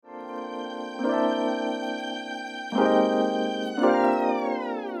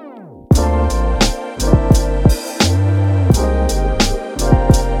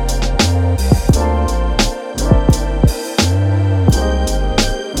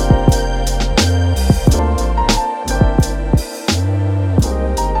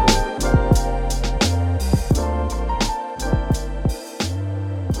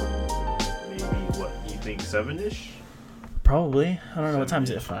I don't know what time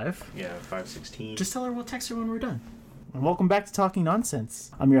is it. 5? Yeah, 5:16. Just tell her we'll text her when we're done. And welcome back to Talking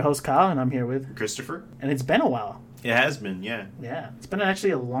Nonsense. I'm your host Kyle, and I'm here with Christopher. And it's been a while. It has been, yeah. Yeah, it's been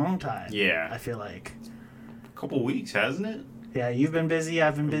actually a long time. Yeah. I feel like. A couple weeks, hasn't it? Yeah, you've been busy.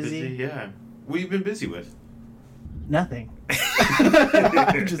 I've been busy. Yeah. What have you been busy with? Nothing.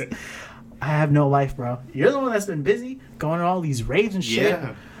 I have no life, bro. You're the one that's been busy going to all these raves and shit.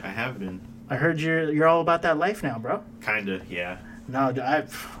 Yeah, I have been. I heard you're all about that life now, bro. Kinda, yeah. No, I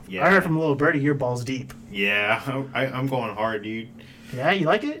heard from Little Birdie you're balls deep. Yeah, I'm going hard, dude. Yeah, you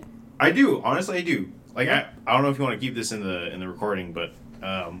like it? I do. Honestly, I do. Like, I don't know if you want to keep this in the recording, but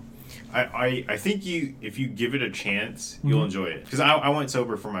I think if you give it a chance, you'll enjoy it. Because I went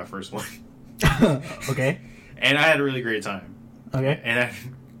sober for my first one. Okay. And I had a really great time. Okay. And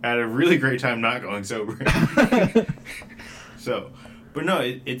I had a really great time not going sober. So, but no,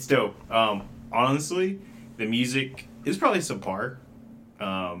 it's dope. Honestly, the music is probably subpar.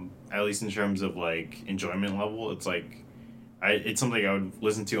 At least in terms of like enjoyment level, it's like it's something I would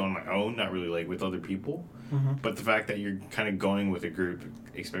listen to on my own, not really like with other people. Mm-hmm. But the fact that you're kind of going with a group,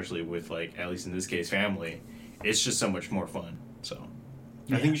 especially with like at least in this case family, it's just so much more fun. So,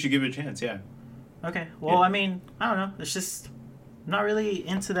 I think you should give it a chance. Yeah. Okay. Well, Yeah. I mean, I don't know. It's just I'm not really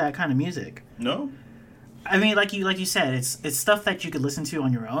into that kind of music. No. I mean, like you said, it's stuff that you could listen to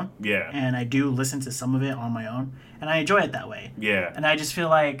on your own. Yeah. And I do listen to some of it on my own, and I enjoy it that way. Yeah. And I just feel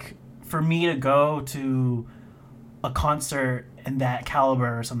like for me to go to a concert in that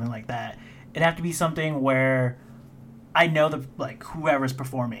caliber or something like that, it'd have to be something where I know whoever's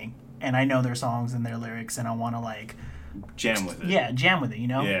performing, and I know their songs and their lyrics, and I want to like jam with it. Yeah, jam with it, you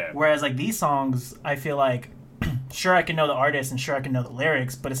know? Yeah. Whereas, like, these songs, I feel like, sure, I can know the artist and sure, I can know the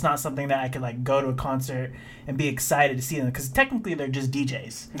lyrics, but it's not something that I could, like, go to a concert and be excited to see them. Because technically, they're just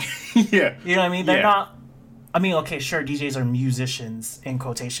DJs. Yeah. You know what I mean? They're Yeah. not... I mean, okay, sure, DJs are musicians, in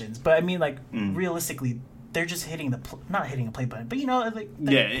quotations. But, I mean, like, realistically, they're just hitting not hitting a play button. But, you know, like...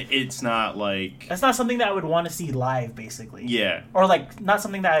 Yeah, it's not like... That's not something that I would want to see live, basically. Yeah. Or, like, not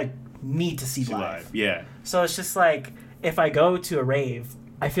something that I need to see live. Yeah. So it's just like, if I go to a rave,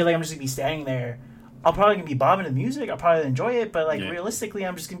 I feel like I'm just gonna be standing there. I'm probably gonna be bobbing to the music. I'll probably enjoy it, but like realistically,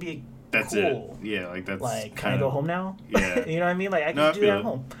 I'm just gonna be that's cool. It. Yeah, like that's like, can I go home now? Yeah. You know what I mean? Like I can I do that at it.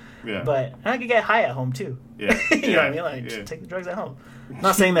 home. Yeah. But I could get high at home too. Yeah. You know what I mean? Like just take the drugs at home.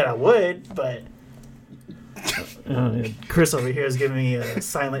 Not saying that I would, but Chris over here is giving me a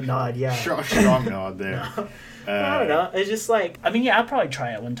silent nod. Yeah. Strong nod there. No. I don't know. It's just like, I mean, yeah, I'll probably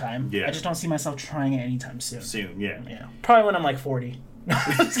try it one time. Yeah. I just don't see myself trying it anytime soon. Yeah. Yeah. Probably when I'm like 40.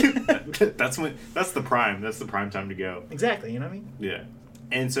 That's the prime. That's the prime time to go. Exactly. You know what I mean? Yeah.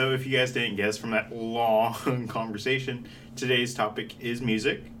 And so, if you guys didn't guess from that long conversation, today's topic is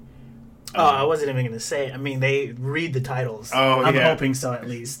music. I wasn't even going to say it. I mean, they read the titles. Oh, I'm yeah. hoping so, at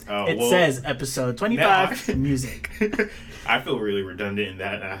least. It well, says episode 25, music. I feel really redundant in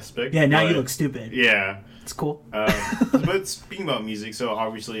that aspect. Yeah, now you look stupid. Yeah. It's cool. But speaking about music, so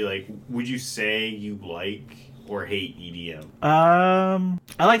obviously, like, would you say you like or hate EDM?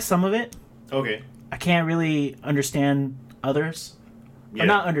 I like some of it. Okay. I can't really understand others. Yeah. Or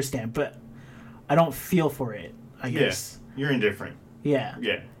not understand, but I don't feel for it, I guess. Yeah. You're indifferent. Yeah.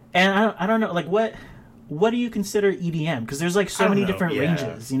 Yeah. And I don't know, like, what do you consider EDM? Because there's, like, so many different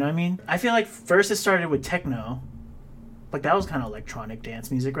ranges, you know what I mean? I feel like first it started with techno. Like, that was kind of electronic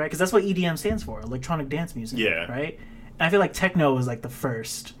dance music, right? Because that's what EDM stands for, electronic dance music, right? And I feel like techno was, like, the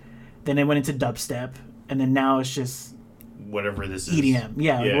first. Then it went into dubstep, and then now it's just... whatever this is. EDM,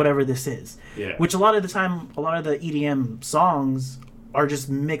 like, whatever this is. Yeah. Which a lot of the time, a lot of the EDM songs are just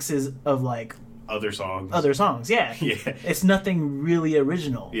mixes of, like... Other songs, yeah. It's nothing really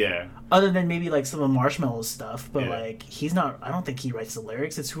original. Yeah. Other than maybe like some of Marshmallow's stuff, but like I don't think he writes the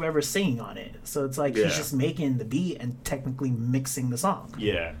lyrics. It's whoever's singing on it. So it's like he's just making the beat and technically mixing the song.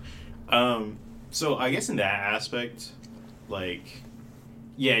 Yeah. So I guess in that aspect, like,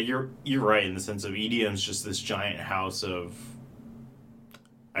 yeah, you're right in the sense of EDM's just this giant house of,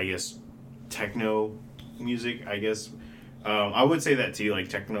 I guess, techno music, I guess. I would say that too, like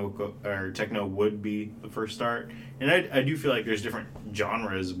techno would be the first start, and I do feel like there's different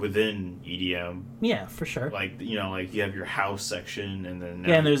genres within EDM. Yeah, for sure. Like, you know, like you have your house section, and then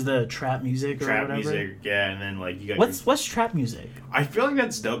and there's the trap music or whatever. And then like you got what's trap music? I feel like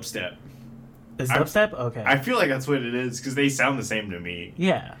that's dubstep. Is dubstep? Okay. I feel like that's what it is because they sound the same to me.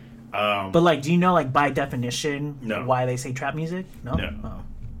 Yeah. But like, do you know like by definition why they say trap music? No.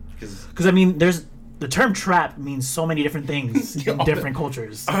 Because I mean, the term trap means so many different things in different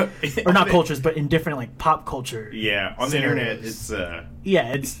cultures. Or not cultures, but in different, like, pop culture. Yeah, on the internet, it's...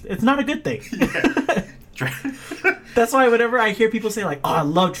 Yeah, it's not a good thing. That's why whenever I hear people say like, "Oh, I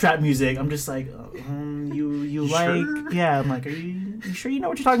love trap music," I'm just like, "You like?" Sure? Yeah, I'm like, you sure you know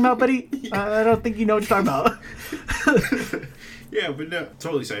what you're talking about, buddy? I don't think you know what you're talking about. Yeah, but no,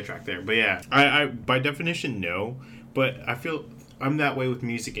 totally sidetracked there. But yeah, I by definition no. But I feel I'm that way with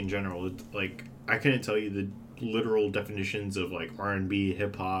music in general. Like I couldn't tell you the literal definitions of like R&B,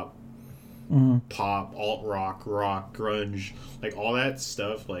 hip hop, pop, alt rock, rock, grunge, like all that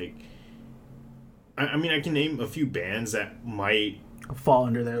stuff. Like, I mean, I can name a few bands that might fall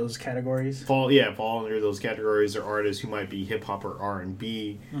under those categories. Fall under those categories, or artists who might be hip hop or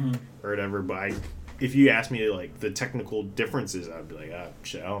R&B or whatever. But if you ask me like the technical differences, I'd be like,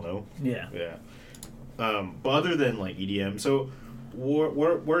 shit, I don't know. Yeah. But other than like EDM, so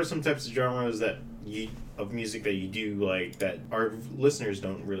what are some types of genres of music that you do like that our listeners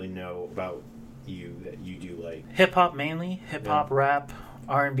don't really know about you that you do like? Hip hop mainly, hip hop, rap,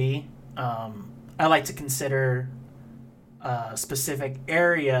 R&B. I like to consider a specific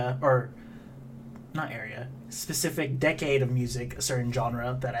specific decade of music, a certain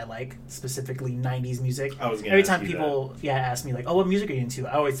genre that I like, specifically 90s music. Every time people ask me like, "Oh, what music are you into?"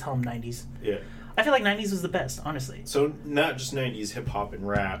 I always tell them 90s. Yeah. I feel like 90s was the best, honestly. So not just 90s hip hop and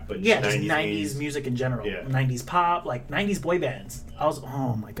rap, but just 90s music in general. Yeah. 90s pop, like 90s boy bands.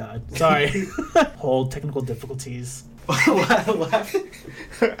 Oh my god. Sorry. Whole technical difficulties.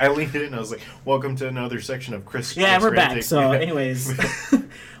 I leaned in and I was like, welcome to another section of Chris. Yeah, we're back. So anyways, what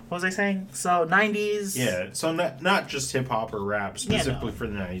was I saying? So 90s. Yeah, so not just hip hop or rap specifically for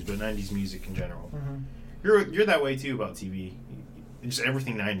the 90s, but 90s music in general. You're that way too about TV. Just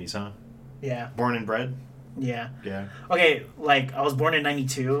everything 90s, huh? Yeah. Born and bred? Yeah. Yeah. Okay, like, I was born in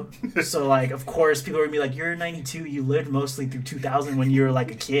 92, so, like, of course, people are gonna be like, you're 92, you lived mostly through 2000 when you were, like,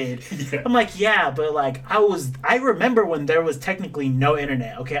 a kid. Yeah. I'm like, yeah, but, like, I remember when there was technically no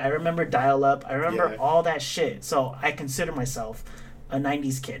internet, okay? I remember dial-up, I remember all that shit, so I consider myself a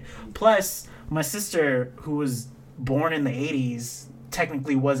 90s kid. Plus, my sister, who was born in the 80s,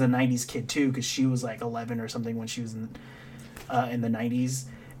 technically was a 90s kid, too, because she was, like, 11 or something when she was in the 90s.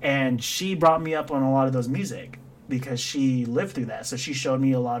 And she brought me up on a lot of those music because she lived through that. So she showed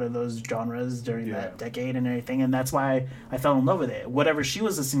me a lot of those genres during that decade and everything. And that's why I fell in love with it. Whatever she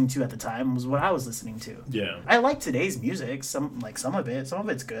was listening to at the time was what I was listening to. Yeah. I like today's music. Some of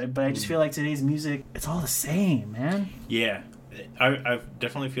it's good. But I just feel like today's music, it's all the same, man. Yeah. I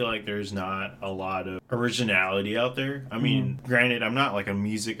definitely feel like there's not a lot of originality out there. I mean, granted, I'm not like a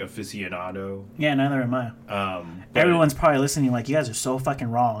music aficionado. Yeah, neither am I. Everyone's probably listening like, you guys are so fucking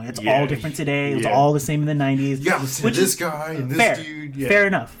wrong. It's all different today. It was all the same in the 90s. Yeah, listen to this guy and this dude. Yeah. Fair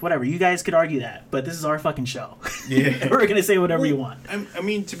enough. Whatever. You guys could argue that. But this is our fucking show. Yeah. We're going to say whatever you want. I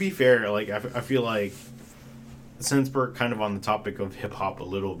mean, to be fair, like, I feel like since we're kind of on the topic of hip-hop a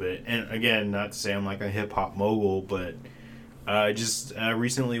little bit, and again, not to say I'm like a hip-hop mogul, but just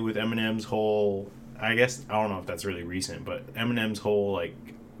recently with Eminem's whole, I guess, I don't know if that's really recent, but Eminem's whole, like,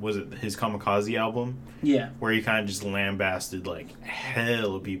 was it his Kamikaze album? Yeah. Where he kind of just lambasted, like,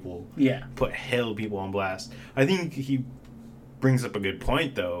 hell of people. Yeah. Put hell of people on blast. I think he brings up a good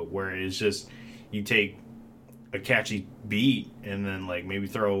point, though, where it's just, you take a catchy beat and then, like, maybe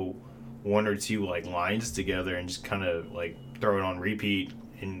throw one or two, like, lines together and just kind of, like, throw it on repeat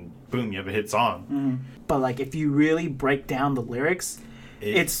and boom, you have a hit song. But like, if you really break down the lyrics,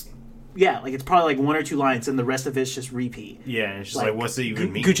 it's probably like one or two lines, and the rest of it's just repeat. Yeah, and it's just like what's it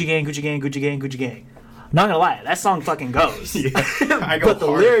even mean? Gucci gang, Gucci gang, Gucci gang, Gucci gang. Not gonna lie, that song fucking goes. But the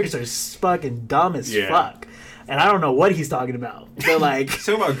lyrics are fucking dumb as fuck, and I don't know what he's talking about. They're like, he's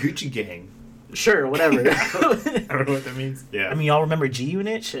talking about Gucci gang. Sure, whatever. I don't know what that means. Yeah. I mean, y'all remember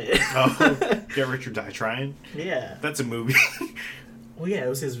G-Unit? Shit. Get Rich or Die Trying? Yeah. That's a movie. Well, yeah, it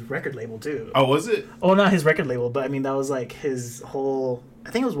was his record label, too. Oh, was it? Oh, not his record label, but I mean, that was like his whole... I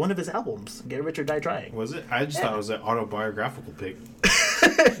think it was one of his albums, Get Rich or Die Trying. Was it? I just thought it was an autobiographical pick.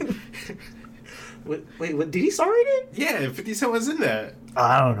 Wait, what, did he star in it? Yeah, 50 Cent was in that.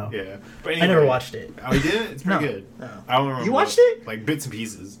 I don't know. Yeah. But anyway, I never watched it. Oh, you didn't? It's pretty good. No. I don't remember. You watched it? Like, bits and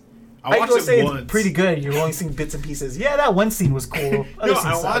pieces. I watched it once. It's pretty good. You're only seeing bits and pieces. Yeah, that one scene was cool. No,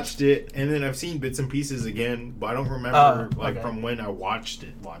 I watched it, and then I've seen bits and pieces again, but I don't remember from when I watched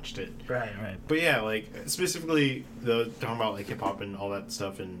it. Right. But yeah, like specifically talking about like hip hop and all that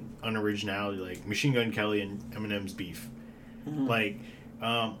stuff and unoriginality, like Machine Gun Kelly and Eminem's beef. Like,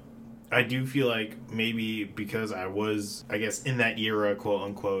 I do feel like maybe because I was, I guess, in that era, quote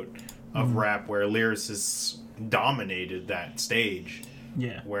unquote, of rap where lyricists dominated that stage.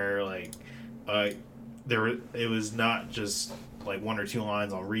 Yeah. Where like it was not just like one or two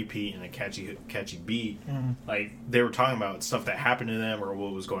lines on repeat and a catchy beat. Like they were talking about stuff that happened to them or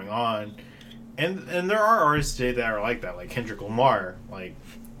what was going on, And there are artists today that are like that, like Kendrick Lamar. Like,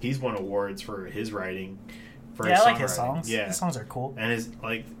 he's won awards for his writing. I like his songs. Yeah, his songs are cool. And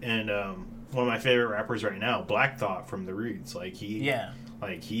one of my favorite rappers right now, Black Thought from The Roots. Like he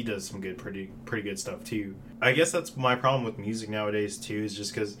does some pretty good stuff too. I guess that's my problem with music nowadays too, is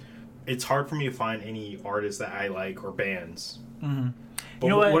just because it's hard for me to find any artists that I like or bands. Mm-hmm.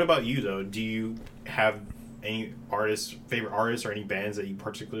 But what about you though? Do you have any favorite artists, or any bands that you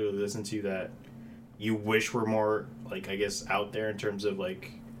particularly listen to that you wish were more, like, I guess, out there in terms of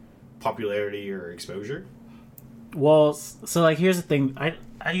like popularity or exposure? Well, so like here's the thing.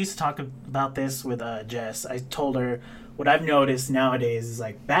 I used to talk about this with Jess. I told her what I've noticed nowadays is,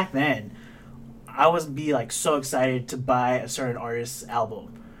 like, back then I would be like so excited to buy a certain artist's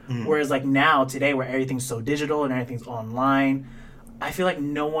album. Mm-hmm. Whereas like now, today, where everything's so digital and everything's online, I feel like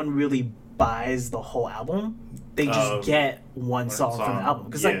no one really buys the whole album. They just get one song from the album.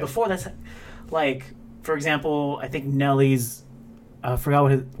 Because like before, that's like, for example, I think Nelly's, I forgot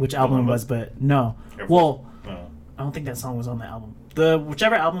which album it was, but no. Well, I don't think that song was on the album.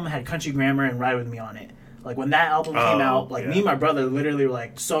 Whichever album had Country Grammar and Ride With Me on it. Like, when that album came out, like, me and my brother literally were,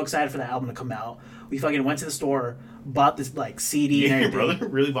 like, so excited for that album to come out. We fucking went to the store, bought this, like, CD and everything. Your brother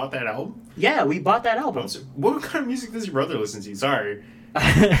really bought that album? Yeah, we bought that album. What kind of music does your brother listen to? Sorry.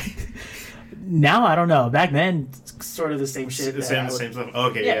 Now, I don't know. Back then, it's sort of the same shit. The same stuff?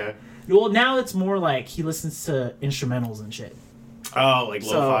 Okay, yeah. Well, now it's more like he listens to instrumentals and shit. Oh, like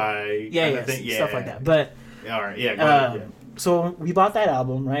lo-fi kind of thing? Yeah, stuff like that. But... all right, go ahead. So we bought that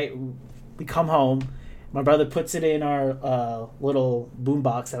album, right? We come home. My brother puts it in our little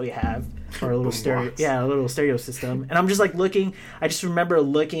boombox that we have, or a little stereo. Yeah, a little stereo system. And I'm just like looking. I just remember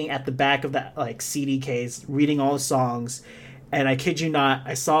looking at the back of that like CD case, reading all the songs, and I kid you not,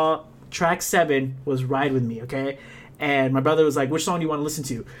 I saw track 7 was "Ride With Me." Okay, and my brother was like, "Which song do you want to listen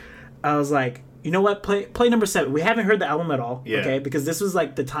to?" I was like, you know what? Play number 7. We haven't heard the album at all, okay? Because this was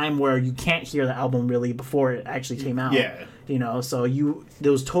like the time where you can't hear the album really before it actually came out. Yeah. You know, so it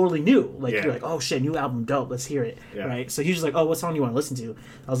was totally new. Like, you're like, oh shit, new album, dope, let's hear it. Yeah. Right? So he was just like, oh, what song do you want to listen to?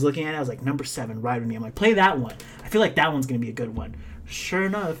 I was looking at it, I was like, number 7, Ride With Me. I'm like, play that one. I feel like that one's going to be a good one. Sure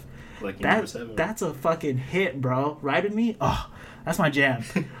enough, like number 7. That's a fucking hit, bro. Ride With Me? Oh, that's my jam.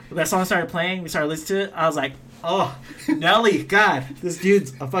 When that song started playing, we started listening to it, I was like, oh, Nelly, God, this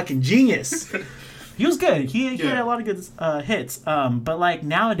dude's a fucking genius. He was good. He had a lot of good hits. But like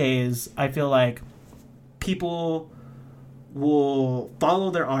nowadays, I feel like people will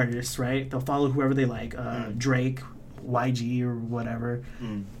follow their artists, right? They'll follow whoever they like, Drake, YG, or whatever.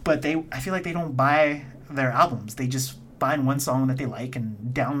 But I feel like they don't buy their albums. They just find one song that they like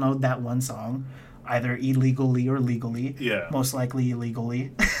and download that one song, either illegally or legally. Yeah. Most likely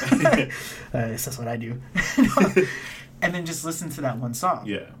illegally. That's what I do. And then just listen to that one song.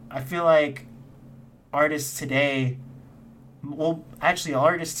 Yeah. I feel like artists today,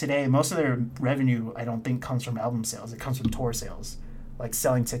 most of their revenue, I don't think, comes from album sales. It comes from tour sales, like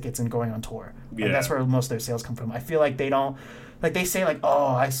selling tickets and going on tour. Yeah. Like, that's where most of their sales come from. I feel like they don't, like, they say like, oh,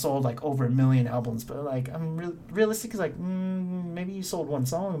 I sold like over 1 million albums, but like, I'm realistic is like, maybe you sold one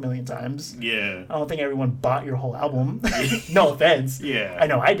song 1 million times. Yeah. I don't think everyone bought your whole album. No offense. Yeah. I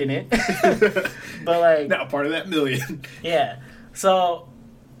know I didn't. But like, not part of that 1 million. Yeah. So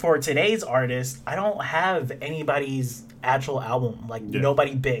for today's artists, I don't have anybody's actual album. Like,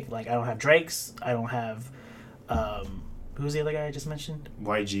 nobody big. Like, I don't have Drake's. I don't have, who's the other guy I just mentioned?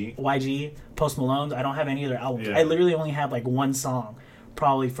 YG. Post Malone's. I don't have any of their albums. Yeah. I literally only have, like, one song,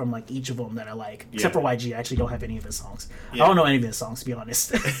 probably from, like, each of them that I like. Yeah. Except for YG. I actually don't have any of his songs. Yeah. I don't know any of his songs, to be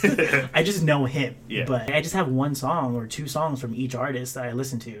honest. I just know him. Yeah. But I just have one song or 2 songs from each artist that I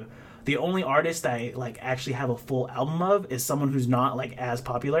listen to. The only artist I like actually have a full album of is someone who's not like as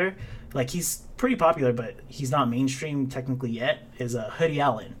popular. Like, he's pretty popular, but he's not mainstream technically yet. Is Hoodie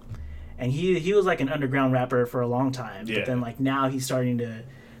Allen, and he was like an underground rapper for a long time. Yeah. But then like now he's starting to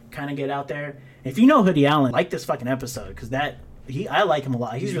kind of get out there. If you know Hoodie Allen, like this fucking episode, because I like him a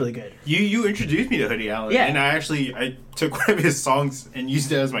lot. He's really good. You introduced me to Hoodie Allen, and I took one of his songs and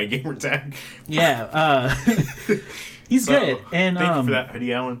used it as my gamer tag. Yeah, he's good. And thank you for that,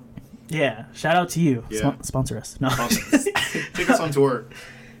 Hoodie Allen. Yeah, shout out to you. Yeah. Sponsor us. No. Take us on tour.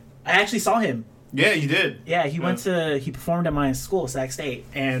 I actually saw him. Yeah, you did. Yeah, he performed at my school, Sac State,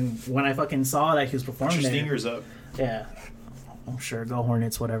 and when I fucking saw that he was performing there... Your stingers up. Yeah. I'm sure, go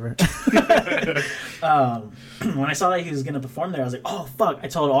Hornets, whatever. When I saw that he was going to perform there, I was like, oh, fuck. I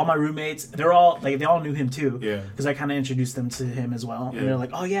told all my roommates. They all knew him, too. Yeah. Because I kind of introduced them to him as well. Yeah. And they're like,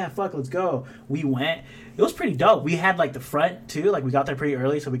 oh, yeah, fuck, let's go. We went. It was pretty dope. We had, like, the front, too. Like, we got there pretty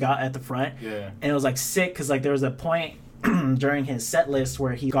early, so we got at the front. Yeah. And it was, like, sick because, like, there was a point during his set list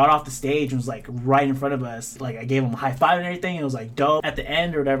where he got off the stage and was like right in front of us. Like I gave him a high five and everything. It was like dope. At the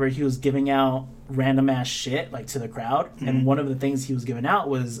end or whatever, he was giving out random ass shit like to the crowd. And one of the things he was giving out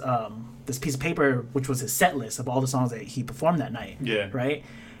was this piece of paper, which was his set list of all the songs that he performed that night. Yeah. Right.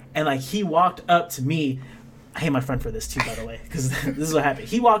 And like he walked up to me. I hate my friend for this too, by the way, because this is what happened.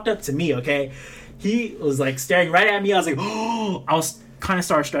 He walked up to me. Okay. He was like staring right at me. I was like, oh, I was kind of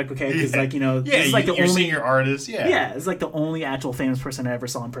starstruck, okay, because like, you know, this is like the only senior artist, yeah, it's like the only actual famous person I ever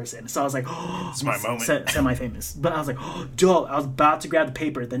saw in person. So I was like, oh, it's my moment, semi-famous. But I was like, oh, dope. I was about to grab the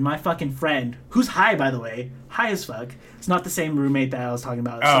paper, then my fucking friend, who's high, by the way, high as fuck. It's not the same roommate that I was talking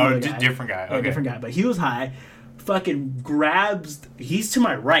about. Oh, different guy. Okay. Different guy, but he was high. Fucking grabs. He's to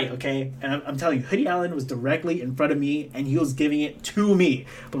my right, okay, and I'm telling you, Hoodie Allen was directly in front of me, and he was giving it to me.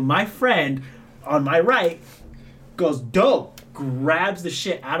 But my friend on my right goes dope, grabs the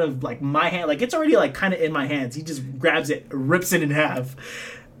shit out of like my hand, like it's already like kind of in my hands. He just grabs it, rips it in half,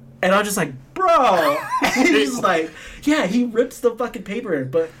 and I'm just like, bro. He's just like, yeah, he rips the fucking paper,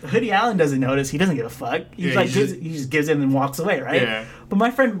 but Hoodie Allen doesn't notice. He doesn't give a fuck. He's like, he just gives it and then walks away, right? Yeah. But my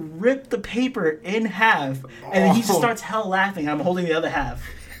friend ripped the paper in half, and then he just starts hell laughing. I'm holding the other half,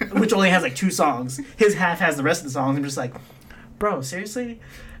 which only has like 2 songs. His half has the rest of the songs. I'm just like, bro, seriously?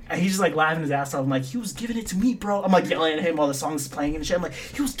 And he's just like laughing his ass off. I'm like, he was giving it to me, bro. I'm like yelling at him while the song's playing and shit. I'm like,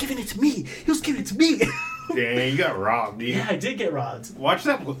 he was giving it to me. He was giving it to me. Yeah, you got robbed, dude. Yeah, I did get robbed. Watch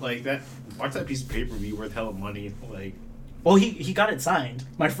that piece of paper be worth hella money. Like, well, he got it signed.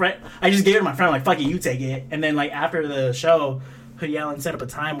 My friend, I just gave it to my friend. Like, fuck it, you take it. And then like after the show, Hoodie Allen set up a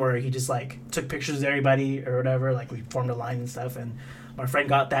time where he just like took pictures of everybody or whatever. Like we formed a line and stuff. And my friend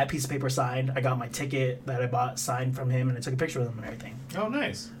got that piece of paper signed. I got my ticket that I bought signed from him, and I took a picture with him and everything. Oh,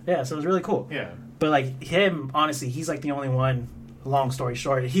 nice. Yeah, so it was really cool. Yeah. But like him, honestly, he's like the only one. Long story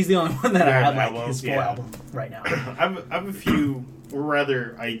short, he's the only one that I have like his full album right now. I have a few, or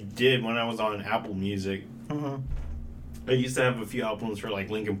rather, I did when I was on Apple Music. Mm-hmm. I used to have a few albums for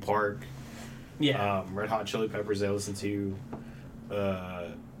like Linkin Park, yeah, Red Hot Chili Peppers. I listened to.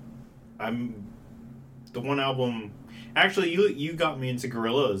 I'm the one album. Actually, you got me into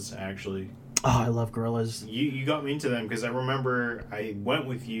Gorillaz. Actually, oh, I love Gorillaz. You got me into them because I remember I went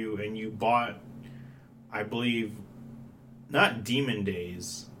with you and you bought, I believe, not Demon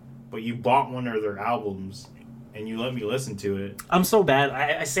Days, but you bought one of their albums and you let me listen to it. I'm so bad.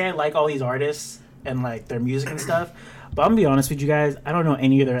 I say I like all these artists and like their music and stuff, but I'm gonna be honest with you guys, I don't know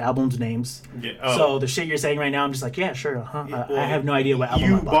any of their albums' names. Yeah, oh. So the shit you're saying right now, I'm just like, yeah, sure, huh? Well, I have no idea what album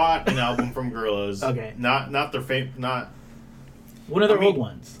you I bought. An album from Gorillaz. Okay. Not their not. One of their old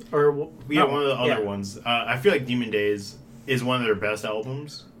ones, or yeah, one of the other ones. I feel like Demon Days is one of their best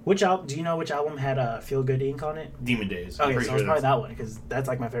albums. Which album? Do you know which album had Feel Good Ink on it? Demon Days. Okay, so it's probably that one because that's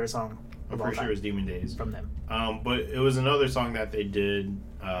like my favorite song. I'm pretty sure it was Demon Days from them. But it was another song that they did.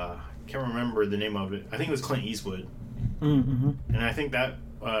 Can't remember the name of it. I think it was Clint Eastwood. Mm-hmm. And I think that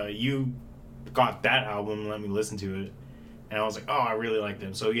you got that album and let me listen to it, and I was like, oh, I really like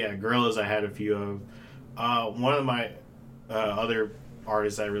them. So yeah, Gorillaz I had a few of. One of my other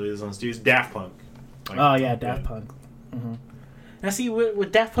artists I really listen to is Daft Punk. Like, oh yeah, Daft Punk. Mm-hmm. Now see,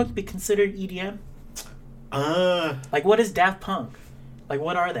 would Daft Punk be considered EDM? Like what is Daft Punk? Like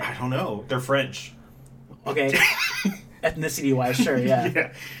what are they? I don't know. They're French. Okay. Ethnicity wise, sure, yeah.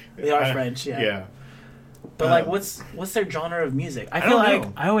 Yeah. They are French, yeah. Yeah. But like what's their genre of music? I feel like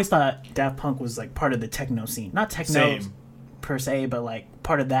I always thought Daft Punk was like part of the techno scene. Not techno per se, but like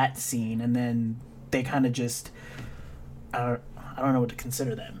part of that scene, and then they kind of just I don't know what to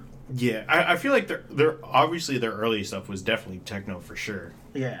consider them. Yeah, I feel like they're obviously their early stuff was definitely techno for sure.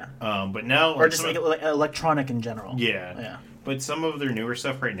 Yeah. But now or just like electronic in general. Yeah. Yeah. But some of their newer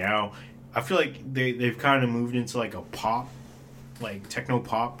stuff right now, I feel like they've kind of moved into like a pop, like techno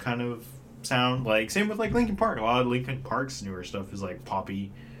pop kind of sound. Like same with like Linkin Park. A lot of Linkin Park's newer stuff is like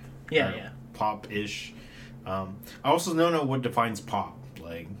poppy. Yeah, yeah. Pop-ish. I also don't know what defines pop.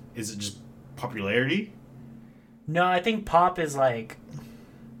 Like, is it just popularity? No, I think pop is like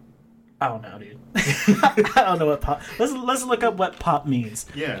I don't know, dude. I don't know what pop. Let's look up what pop means.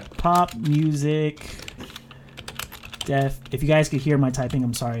 Yeah. Pop music. If you guys could hear my typing,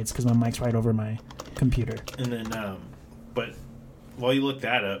 I'm sorry. It's because my mic's right over my computer. And then, but while you look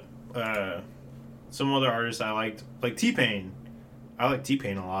that up, some other artists I liked, like T-Pain. I like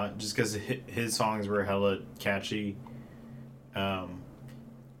T-Pain a lot just because his songs were hella catchy.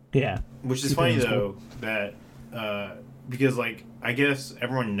 Yeah. Which is funny though that because like I guess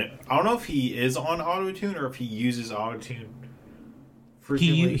everyone I don't know if he is on Auto-Tune or if he uses Auto-Tune.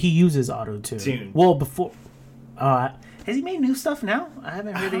 He uses Auto-Tune. Well, before Has he made new stuff now? I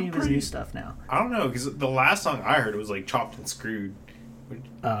haven't heard any of his new stuff now. I don't know, because the last song I heard was like Chopped and Screwed.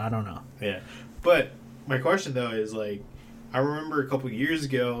 I don't know. Yeah. But my question, though, is like, I remember a couple years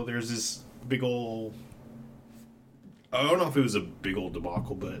ago, there's this big old... I don't know if it was a big old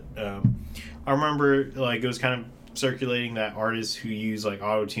debacle, but I remember like it was kind of circulating that artists who use like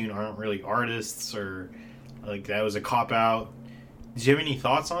auto-tune aren't really artists, or like that was a cop-out. Did you have any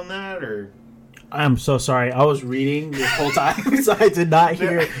thoughts on that, or... I'm so sorry. I was reading this whole time, so I did not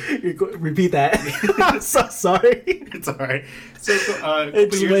hear you repeat that. I'm so sorry. It's all right. So,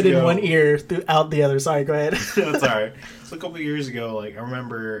 it just went in one ear out the other. Sorry, go ahead. That's all right. So a couple of years ago, like I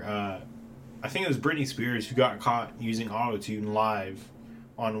remember, I think it was Britney Spears who got caught using autotune live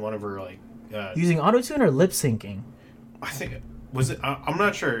on one of her like using autotune or lip syncing. I think was it. I'm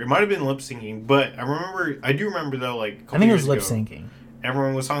not sure. It might have been lip syncing, but I do remember though. Like I think it was lip syncing.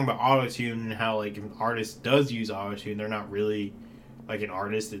 Everyone was talking about autotune and how like if an artist does use autotune, they're not really like an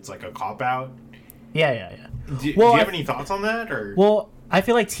artist. It's like a cop out. Yeah. Do you have any thoughts on that, or? Well, I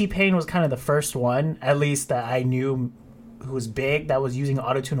feel like T-Pain was kind of the first one, at least that I knew, who was big, that was using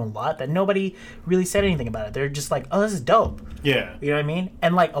autotune a lot, that nobody really said anything about it. They're just like, oh, this is dope. Yeah. You know what I mean?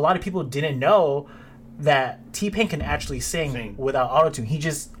 And like a lot of people didn't know that T-Pain can actually sing without autotune. He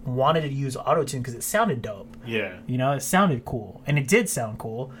just wanted to use autotune because it sounded dope. Yeah. You know, it sounded cool. And it did sound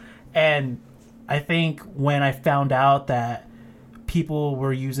cool. And I think when I found out that people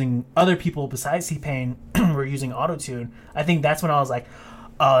were using, other people besides T-Pain were using autotune, I think that's when I was like,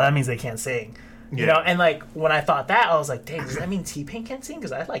 oh, that means they can't sing. Yeah. You know, and like when I thought that, I was like, dang, does that mean T-Pain can't sing?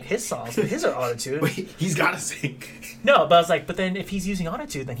 Because I like his songs, but his are autotune. Wait, he's got to sing. No, but I was like, but then if he's using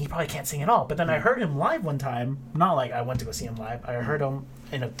autotune, then he probably can't sing at all. But then I heard him live one time. Not like I went to go see him live. I heard him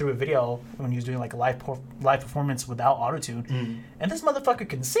through a video when he was doing like a live performance without autotune. And this motherfucker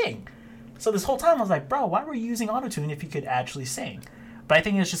can sing. So this whole time I was like, bro, why were you using autotune if you could actually sing? But I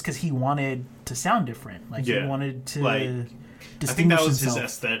think it's just because he wanted to sound different. Like he wanted to distinguish I think that was himself.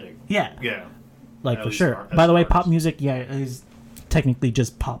 his aesthetic. Yeah. Yeah. Like for sure. By the way, pop music, is technically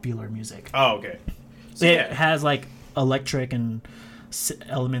just popular music. Oh, okay. So, it has like electric and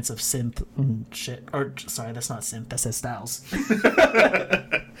elements of synth and shit. Or sorry, that's not synth. That says styles.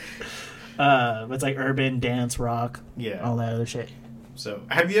 It's like urban, dance, rock, all that other shit. So,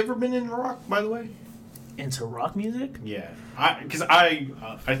 have you ever been into rock, by the way? Into rock music? Yeah, because I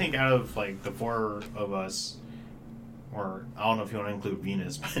think out of like the four of us, or I don't know if you want to include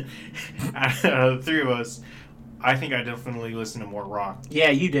Venus, but out of the three of us, I think I definitely listen to more rock. Yeah,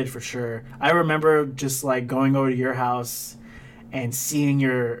 you did for sure. I remember just like going over to your house and seeing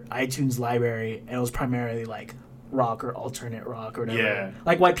your iTunes library, and it was primarily like rock or alternate rock or whatever. Yeah.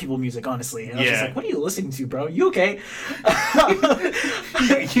 Like white people music, honestly. And I was just like, what are you listening to, bro? You okay?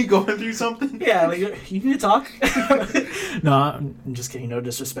 You going through something? Yeah, like, you need to talk? No, I'm just kidding. No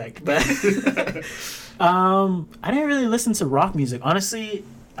disrespect. But I didn't really listen to rock music. Honestly,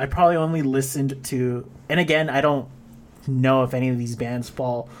 I probably only listened to... And again, I don't know if any of these bands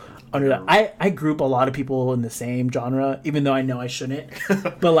fall under that. I group a lot of people in the same genre, even though I know I shouldn't.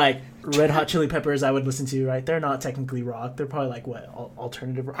 But like Red Hot Chili Peppers, I would listen to, right? They're not technically rock. They're probably like what,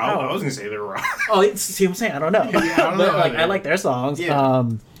 alternative rock? I was gonna say they're rock. Oh, see what I'm saying? I don't know. Yeah, I don't know. Like I like their songs. Yeah.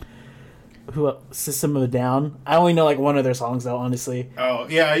 System of a Down. I only know like one of their songs though, honestly. Oh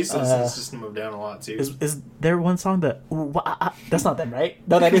yeah, I used to listen to System of a Down a lot too. Is there one song that that's not them, right?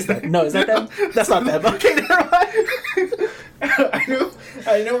 No, that is them. No, is that them? That's not them. Okay, never mind.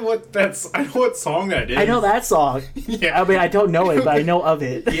 I know what song that is. I know that song. Yeah. I mean, I don't know it, but I know of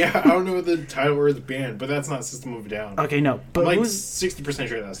it. Yeah, I don't know the title or the band, but that's not System of a Down. Okay, no, but I'm like 60%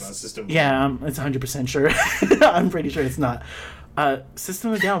 sure that's not System of a Down. Yeah, it's 100% sure. I'm pretty sure it's not.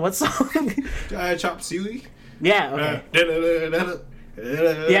 System of a Down. What song? Chop Suey. Yeah. Okay.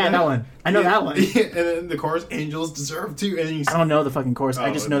 Yeah, that one. I know that one. Yeah, and then the chorus, "Angels Deserve to," and then I don't know the fucking chorus.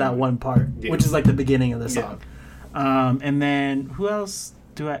 I just know that one part, which is like the beginning of the song. Yeah. And then who else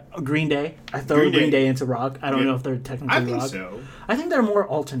do I? Green Day. I throw Green Day into rock. I don't know if they're technically rock. I think so. I think they're more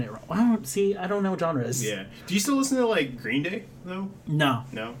alternate rock. I don't know genres. Yeah. Do you still listen to like Green Day though? No.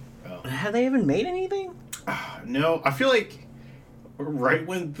 No. Oh. Have they even made anything? No. I feel like right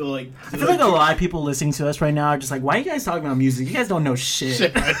when I feel like a lot of people listening to us right now are just like, why are you guys talking about music? You guys don't know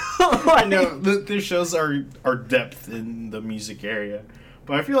shit. I know. This shows our depth in the music area.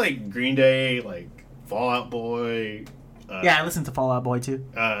 But I feel like Green Day, like Fall Out Boy. Yeah, I listen to Fall Out Boy too.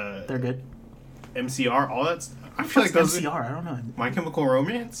 They're good. MCR, all that stuff. I feel like those MCR, I don't know. My Chemical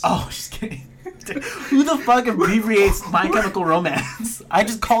Romance? Oh, just kidding. Who the fuck abbreviates My Chemical Romance? I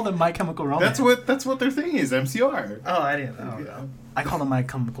just call them My Chemical Romance. That's what their thing is, MCR. Oh, I didn't know. I call them My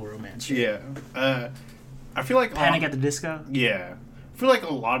Chemical Romance. Yeah. I feel like Panic at the Disco. Yeah, I feel like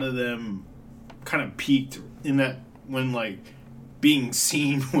a lot of them kind of peaked in that when like being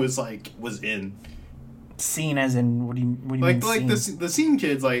seen was in. Scene as in what do you like mean? The scene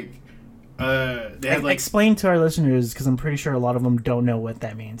kids they had like explain to our listeners because I'm pretty sure a lot of them don't know what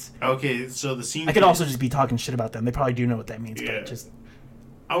that means. Okay, so the scene. I could also just be talking shit about them. They probably do know what that means, yeah. but just.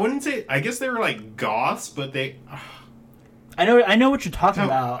 I wouldn't say. I guess they were like goths, but they. I know what you're talking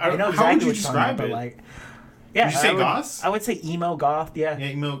about. I know exactly what you're talking about. But like, yeah, would you say goths? I would say emo goth. Yeah. Yeah,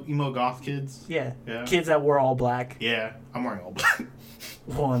 emo goth kids. Yeah. Kids that wore all black. Yeah, I'm wearing all black.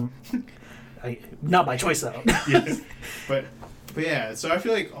 Well, not by choice though. Yes. But yeah, so I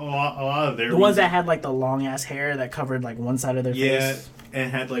feel like a lot of their ones that had like the long ass hair that covered like one side of their face. Yeah,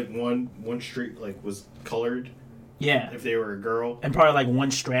 and had like one streak like was colored. Yeah. If they were a girl. And probably like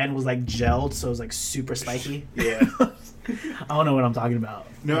one strand was like gelled, so it was like super spiky. Yeah. I don't know what I'm talking about.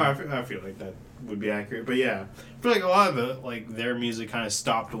 No, I feel like that would be accurate. But yeah, I feel like a lot of the like their music kind of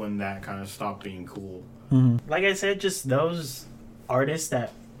stopped when that kind of stopped being cool. Mm-hmm. Like I said, just those artists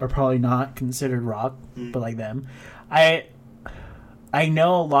that are probably not considered rock, but like them. I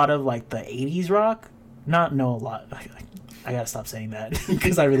know a lot of like the 80s rock. Not know a lot. I gotta stop saying that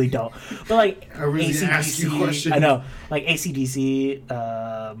because I really don't. But like I really ask you questions. I know, like AC/DC,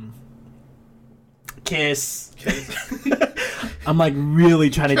 Kiss. I'm like really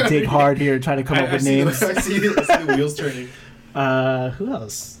trying to dig hard here, trying to come up with names. I see the wheels turning. Who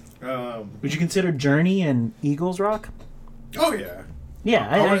else? Would you consider Journey and Eagles rock? Oh yeah.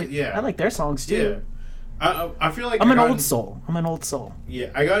 Yeah, I like their songs too. Yeah. I feel like I'm an old soul.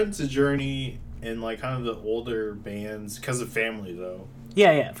 Yeah, I got into Journey and like kind of the older bands because of family though.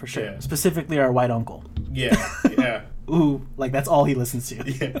 Yeah, for sure. Yeah. Specifically our white uncle. Yeah. Ooh, like that's all he listens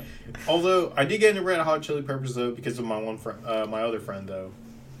to. Yeah. Although I did get into Red Hot Chili Peppers though because of my my other friend though.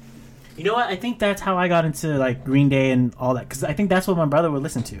 You know what? I think that's how I got into like Green Day and all that because I think that's what my brother would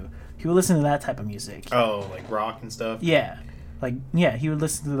listen to. He would listen to that type of music. Oh, like rock and stuff. Yeah, he would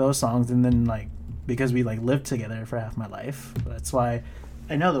listen to those songs and then like because we like lived together for half my life. That's why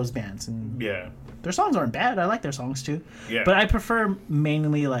I know those bands and their songs aren't bad. I like their songs too. Yeah, but I prefer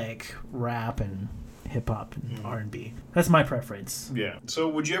mainly like rap and hip hop and R&B. That's my preference. Yeah. So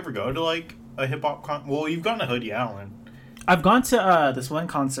would you ever go to like a hip hop Well, you've gone to Hoodie Allen. I've gone to this one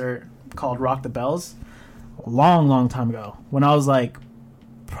concert called Rock the Bells a long time ago when I was like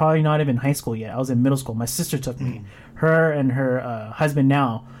probably not even high school yet. I was in middle school. My sister took me. Her and her husband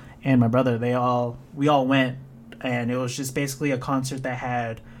now and my brother, we all went, and it was just basically a concert that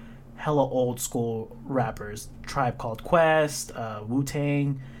had hella old school rappers. Tribe Called Quest,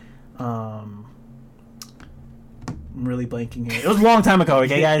 Wu-Tang, I'm really blanking here. It was a long time ago,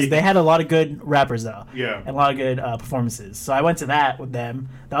 okay, guys? They had a lot of good rappers, though. Yeah. And a lot of good performances. So I went to that with them.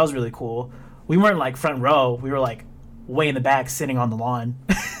 That was really cool. We weren't, like, front row. We were, like, way in the back sitting on the lawn.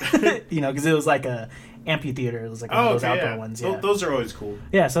 Because it was, like, a amphitheater. It was, like, one of those outdoor ones. Yeah. Those are always cool.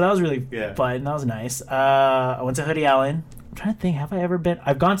 Yeah, so that was really fun. That was nice. I went to Hoodie Allen. I'm trying to think. Have I ever been?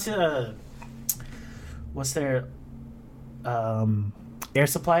 I've gone to, what's their, Air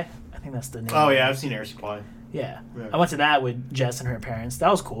Supply? I think that's the name. Oh, yeah, I've seen Air Supply. Yeah. I went to that with Jess and her parents.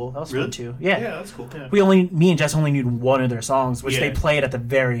 That was cool. That was fun too. Yeah. Yeah, that's cool. Yeah. Me and Jess only knew one of their songs, which they played at the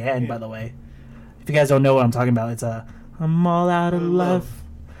very end, by the way. If you guys don't know what I'm talking about, it's I'm all out of love.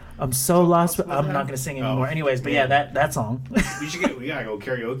 I'm so lost, but I'm not going to sing anymore. Anyways, but that song. We gotta go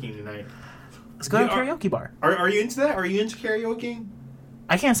karaoke tonight. Let's go to a karaoke bar. Are you into that? Are you into karaoke?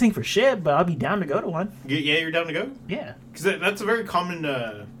 I can't sing for shit, but I'll be down to go to one. Yeah, you're down to go? Yeah. Because that's a very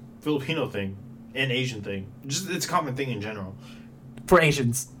common Filipino thing. An Asian thing. Just it's a common thing in general. For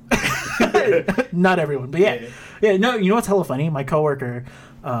Asians. Not everyone. But yeah. No, you know what's hella funny? My coworker,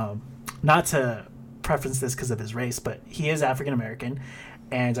 not to preference this because of his race, but he is African American.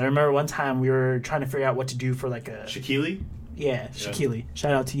 And I remember one time we were trying to figure out what to do for like a... Shaquille? Yeah, Shaquille.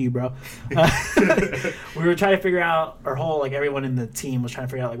 Shout out to you, bro. We were trying to figure out, everyone in the team was trying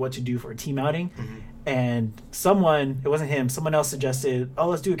to figure out like what to do for a team outing. Mm-hmm. And it wasn't him, someone else suggested,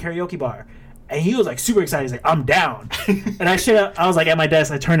 let's do a karaoke bar. And he was like super excited. He's like, I'm down. And I was like at my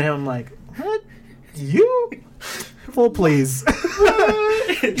desk. I turned to him like, what? You? Full please.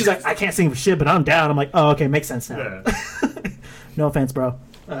 He's like, I can't sing for shit, but I'm down. I'm like, oh, okay, makes sense now. Yeah. No offense, bro.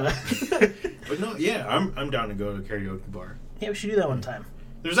 But no, yeah, I'm down to go to a karaoke bar. Yeah, we should do that one time.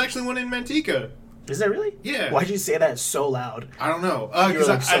 There's actually one in Manteca. Is there really? Yeah. Why'd you say that so loud? I don't know. Because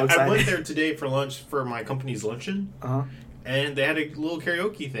I went there today for lunch for my company's luncheon. Uh-huh. And they had a little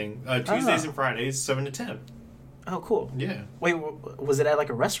karaoke thing. Tuesdays and Fridays, 7 to 10. Oh, cool. Yeah. Wait, was it at like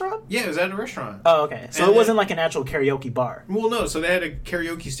a restaurant? Yeah, it was at a restaurant. Oh, okay. So it wasn't like an actual karaoke bar. Well, no. So they had a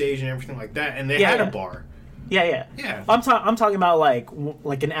karaoke stage and everything like that. And they had a bar. Yeah. Yeah. I'm talking about like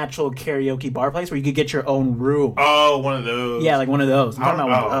an actual karaoke bar place where you could get your own room. Oh, one of those. Yeah, like one of those. I'm talking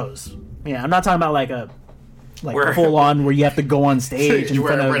about one of those. Yeah, I'm not talking about like full on where you have to go on stage in where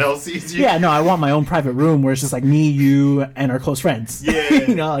front of everyone else sees you. Yeah, no, I want my own private room where it's just like me, you, and our close friends. Yeah.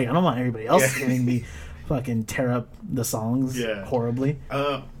 You know, like I don't want everybody else hearing me fucking tear up the songs horribly.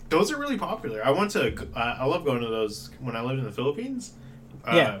 Those are really popular. I love going to those when I lived in the Philippines.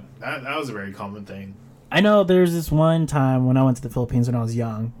 That was a very common thing. I know there's this one time when I went to the Philippines when I was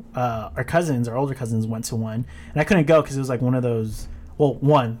young. Our older cousins went to one, and I couldn't go because it was like one of those.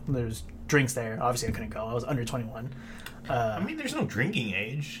 Well, there's drinks there. Obviously, I couldn't go. I was under 21. I mean, there's no drinking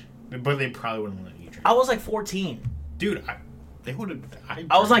age, but they probably wouldn't let you drink. I was like 14. Dude, they would have.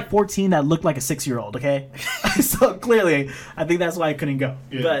 I was like 14 that looked like a 6-year-old. Okay, so clearly, I think that's why I couldn't go.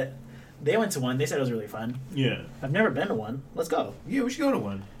 Yeah. But they went to one. They said it was really fun. Yeah, I've never been to one. Let's go. Yeah, we should go to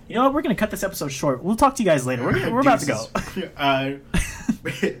one. You know what? We're gonna cut this episode short. We'll talk to you guys later. We're about to go.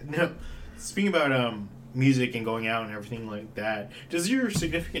 No, speaking about music and going out and everything like that, does your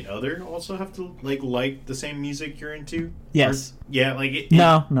significant other also have to like the same music you're into? Yes. Or, yeah, like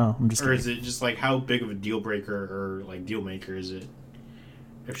no, I'm just or kidding. is it just like how big of a deal breaker or like deal maker is it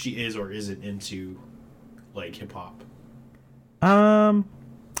if she is or isn't into like hip hop?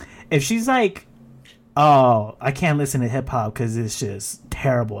 If she's like, oh, I can't listen to hip hop because it's just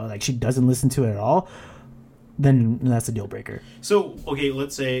terrible, like she doesn't listen to it at all, then that's a deal breaker. So, okay,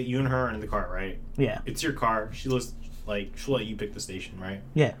 let's say you and her are in the car, right? Yeah. It's your car. She'll let you pick the station, right?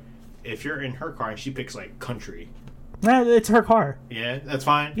 Yeah. If you're in her car and she picks like country, it's her car. Yeah, that's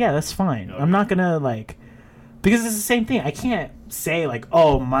fine. Yeah, that's fine. Okay. I'm not gonna because it's the same thing. I can't say like,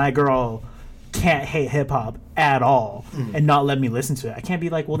 oh, my girl can't hate hip hop at all and not let me listen to it. I can't be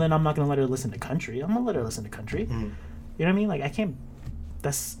like, well, then I'm not gonna let her listen to country. I'm gonna let her listen to country. You know what I mean? Like I can't.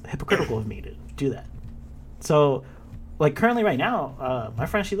 That's hypocritical of me to do that. So, like currently right now, my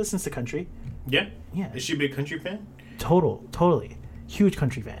friend, she listens to country. Yeah. Yeah. Is she a big country fan? Totally, huge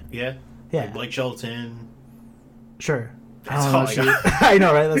country fan. Yeah. Yeah. Like Blake Shelton. Sure. That's all I got. I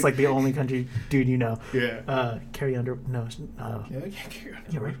know, right? That's like the only country dude you know. Yeah. Carrie Underwood. No. Yeah, Carrie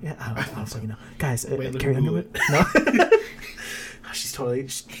Underwood. Yeah, right. Yeah. I don't know. So you know, guys. Wait, Carrie Underwood. No. She's totally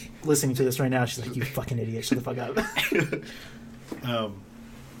listening to this right now. She's like, "You fucking idiot! Shut the fuck up."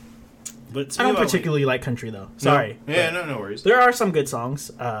 But I don't particularly like country though. Sorry. No. Yeah, no worries. There are some good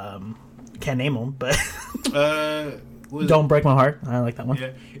songs. Can't name them, but "Don't Break My Heart." I like that one.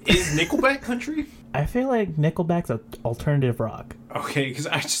 Yeah. Is Nickelback country? I feel like Nickelback's an alternative rock. Okay, because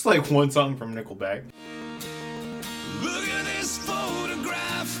I just like one song from Nickelback. Look at this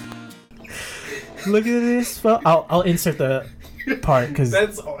photograph. Look at this. I'll insert the part because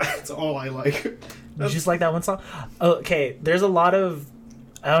that's all I like. You just like that one song? Okay, there's a lot of.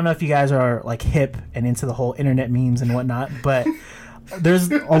 I don't know if you guys are like hip and into the whole internet memes and whatnot, but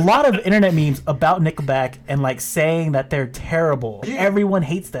there's a lot of internet memes about Nickelback and like saying that they're terrible. Yeah. Everyone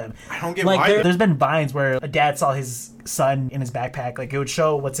hates them. I don't get like why. There's been vines where a dad saw his son in his backpack, like it would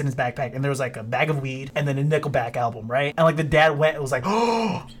show what's in his backpack, and there was like a bag of weed and then a Nickelback album, right? And like the dad went and was like,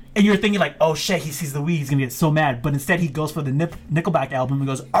 oh. And you're thinking like, oh shit, he sees the weed, he's gonna get so mad. But instead he goes for the Nickelback album and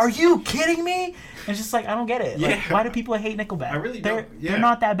goes, are you kidding me? And it's just like, I don't get it. Yeah. Like, why do people hate Nickelback? I really don't. Yeah. They're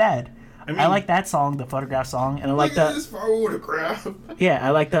not that bad. I mean, I like that song, the Photograph song, and I like this photograph. Yeah,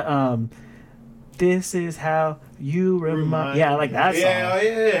 I like the This Is How You Remind. Yeah, I like that song.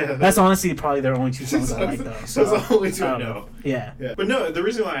 Yeah. That's honestly probably their only two songs I like though. So, that's the only two I know. Yeah. But no, the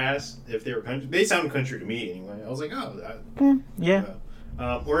reason why I asked if they were country, they sound country to me anyway. I was like, oh, yeah.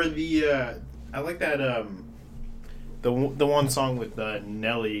 Or the I like that the one song with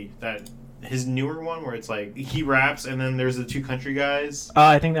Nelly, that his newer one where it's like he raps and then there's the two country guys.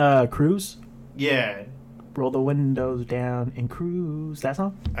 I think Cruise. Yeah. Roll the windows down and cruise. That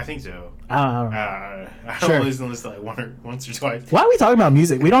song? I think so. I don't know. I Sure. only listen to like once or twice. Why are we talking about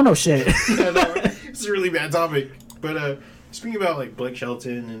music? We don't know shit. It's a really bad topic. But speaking about like Blake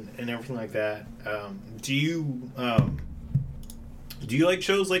Shelton and everything like that, do you like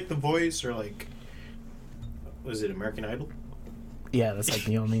shows like The Voice or like, was it American Idol? Yeah, that's like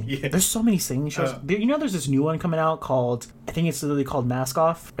the only. Yeah. There's so many singing shows. There's this new one coming out called, I think it's literally called Mask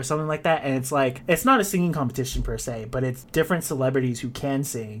Off or something like that. And it's like, it's not a singing competition per se, but it's different celebrities who can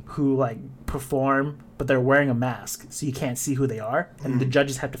sing, who like perform, but they're wearing a mask, so you can't see who they are, and the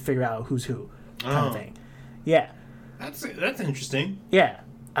judges have to figure out who's who, kind of thing. Yeah. That's interesting. Yeah.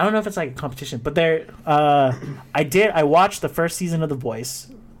 I don't know if it's like a competition, but I watched the first season of The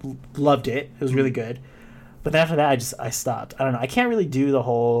Voice, loved it. It was really good. But then after that, I stopped. I don't know. I can't really do the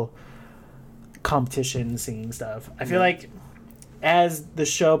whole competition singing stuff. I feel like as the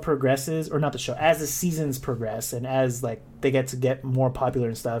show progresses, or not the show, as the seasons progress, and as like they get more popular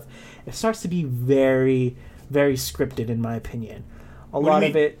and stuff, it starts to be very, very scripted, in my opinion. A lot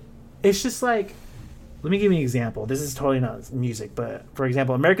of it, it's just like, let me give you an example. This is totally not music, but for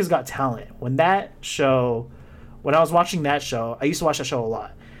example, America's Got Talent. When I was watching that show, I used to watch that show a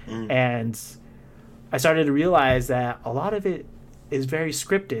lot, and I started to realize that a lot of it is very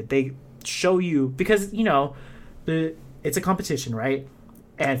scripted. They show you, because it's a competition, right?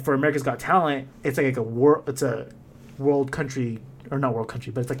 And for America's Got Talent, it's like a world country, or not world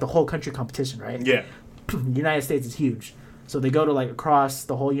country, but it's like the whole country competition, right? Yeah. The United States is huge. So they go to like across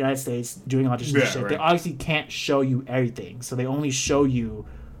the whole United States doing auditions and shit. Right. They obviously can't show you everything. So they only show you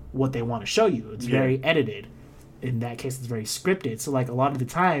what they want to show you. It's very edited. In that case, it's very scripted. So like a lot of the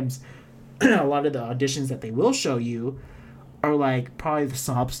times, a lot of the auditions that they will show you are like probably the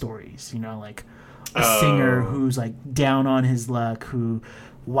sob stories, like a singer who's like down on his luck, who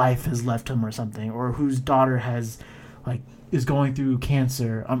wife has left him or something, or whose daughter has like is going through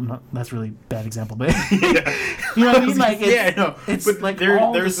cancer. That's a really bad example, but you know what I mean? Like, it's but like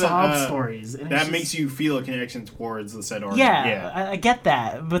there's the sob stories. And that makes you feel a connection towards the said artist. Yeah. I get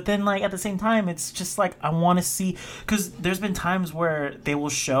that. But then, like, at the same time, it's just like, I want to see, because there's been times where they will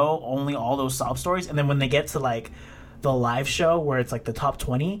show only all those sob stories, and then when they get to like the live show where it's like the top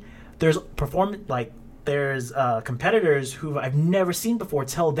 20, there's competitors who I've never seen before.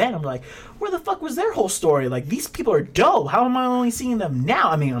 Till then, I'm like, where the fuck was their whole story? Like, these people are dope. How am I only seeing them now?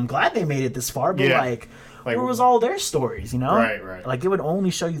 I mean, I'm glad they made it this far, but like where was all their stories? Right. Like, it would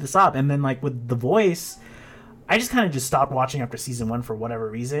only show you the sob, and then like with The Voice, I just kind of stopped watching after season 1 for whatever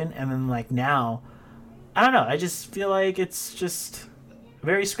reason, and then like now, I don't know. I just feel like it's just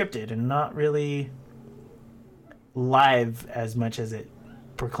very scripted and not really live as much as it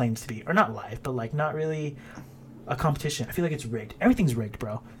proclaims to be, or not live, but like not really a competition. I feel like it's rigged. Everything's rigged,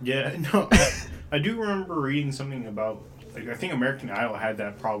 bro. Yeah, no, I do remember reading something about, like, I think American Idol had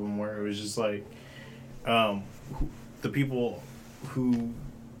that problem where it was just like, the people who,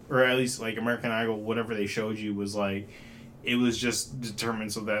 or at least like American Idol, whatever they showed you was like, it was just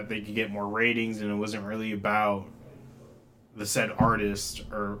determined so that they could get more ratings, and it wasn't really about the said artist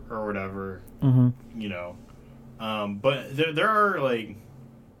or whatever, but there are like,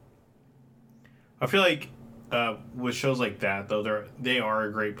 I feel like with shows like that, though, they are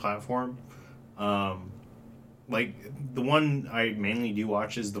a great platform. Like, the one I mainly do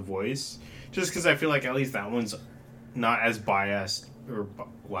watch is The Voice, just because I feel like at least that one's not as biased,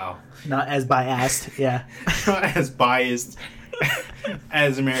 not as biased, yeah. Not as biased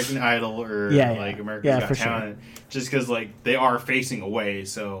as American Idol or like America's Got Talent, just because like they are facing away.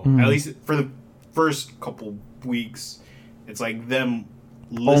 So at least for the first couple weeks, it's like them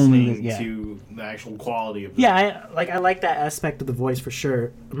listening to the actual quality of it. Yeah, I like that aspect of The Voice for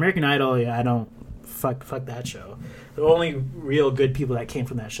sure. American Idol, I don't fuck that show. The only real good people that came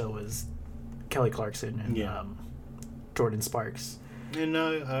from that show was Kelly Clarkson and Jordan Sparks. And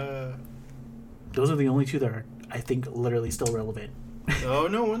those are the only two that are, I think, literally still relevant. Oh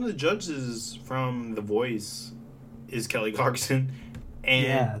no, one of the judges from The Voice is Kelly Clarkson,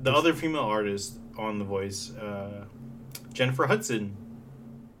 and the other female artist on The Voice, Jennifer Hudson.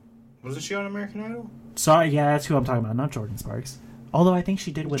 Wasn't she on American Idol? Sorry, that's who I'm talking about, not Jordan Sparks. Although I think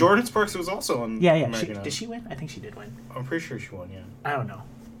she did win. Jordan Sparks was also on American Idol. Did she win? I think she did win. I'm pretty sure she won, yeah. I don't know.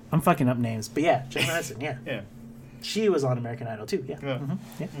 I'm fucking up names. But yeah, Jennifer Hudson, yeah. Yeah. She was on American Idol too, yeah.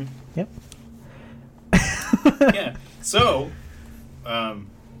 Yeah. Yep. Yeah. So,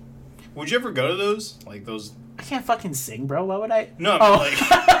 would you ever go to those? Like those... I can't fucking sing, bro. Why would I? No, I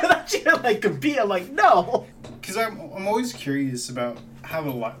thought you were like compete. I'm like, no. Because I'm always curious about how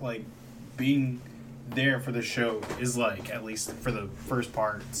like being there for the show is like, at least for the first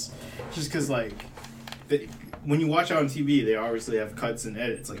parts. Just because like when you watch it on TV, they obviously have cuts and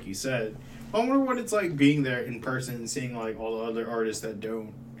edits, like you said. I wonder what it's like being there in person and seeing like all the other artists that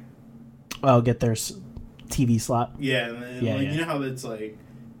don't. Well, get their TV slot. Yeah, and you know how it's like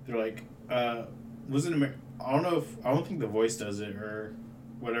they're like, wasn't I don't think The Voice does it or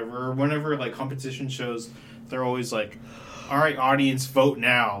whatever. Or whenever like competition shows, they're always like, all right, audience, vote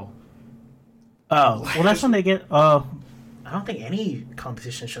now. Oh, well, that's when they get. I don't think any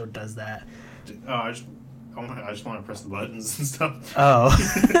competition show does that. I just want to press the buttons and stuff. Oh.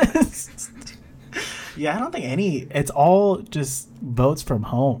 Yeah, I don't think any. It's all just votes from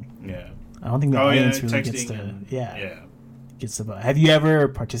home. Yeah. I don't think the audience really gets to. Gets to vote. Have you ever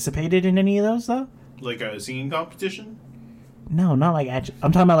participated in any of those though? Like a singing competition? No, not like.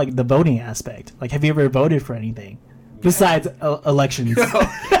 I'm talking about like the voting aspect. Like, have you ever voted for anything besides elections? No.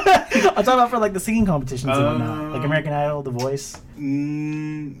 I'm talking about for like the singing competitions and whatnot, like American Idol, The Voice.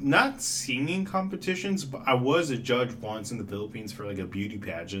 Not singing competitions, but I was a judge once in the Philippines for like a beauty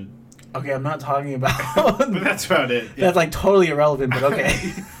pageant. Okay, I'm not talking about. But that's about it. Yeah. That's like totally irrelevant, but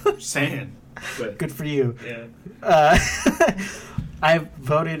okay. Just saying. But, Good for you. yeah. I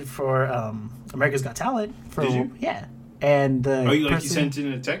voted for America's Got Talent. For, Did you? Yeah. And the You sent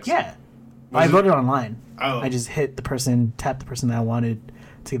in a text? Yeah. Was I it- voted online. Oh. I just hit the person, tapped the person that I wanted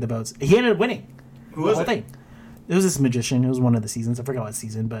to get the votes. He ended up winning. Who was the it? whole thing. It was this magician. It was one of the seasons. I forgot what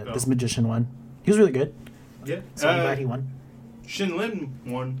season, but Oh. this magician won. He was really good. Yeah. So I'm glad he won. Shin Lin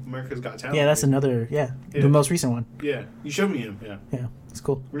won America's Got Talent. Yeah, that's another. Yeah, Yeah. the most recent one. Yeah. You showed me him. Yeah. Yeah, it's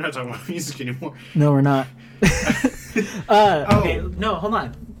cool. We're not talking about music anymore. No, we're not. Oh. Okay, no, hold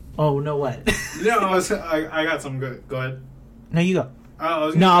on. Oh no, what? No, I got some good. Go ahead. No, you go. I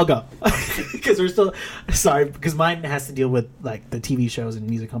was No, I'll go. Because we're still sorry. Because mine has to deal with like the TV shows and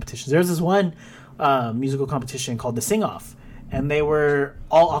music competitions. There's this one musical competition called the Sing Off, and they were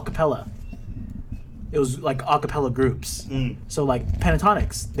all a cappella. It was like a cappella groups. So like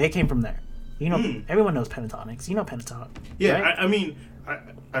Pentatonics, they came from there. You know, everyone knows Pentatonics. You know Pentatonics. Yeah, right? I mean,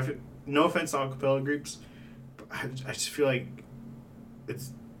 no offense to acapella groups, but I just feel like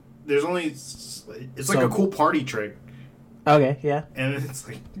there's only it's like So- a cool party trick, Okay, yeah, and it's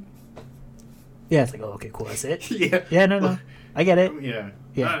like yeah. It's like, oh, okay, cool. That's it. yeah, Yeah, no, I get it. yeah,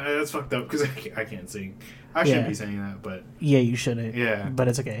 Yeah. That's fucked up because I can't sing. I shouldn't Yeah. be saying that, but Yeah, you shouldn't. Yeah. but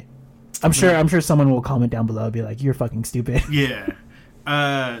it's okay. I'm sure someone will comment down below and be like, "You're fucking stupid." yeah.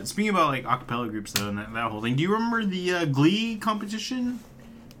 Speaking about like acapella groups though, and that whole thing. Do you remember the Glee competition?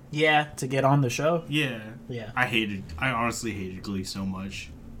 Yeah, to get on the show. Yeah. Yeah, I honestly hated Glee so much.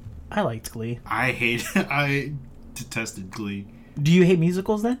 I liked Glee. I detested Glee. Do you hate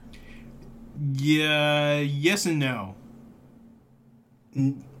musicals then? Yeah, yes and no.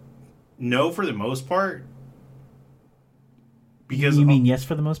 No, for the most part. Because You mean yes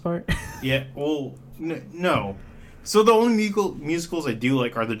for the most part? yeah, well, no. So the only musicals I do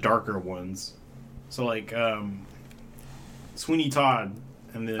like are the darker ones. So like Sweeney Todd,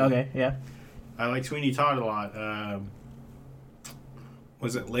 and then Okay, yeah. I like Sweeney Todd a lot.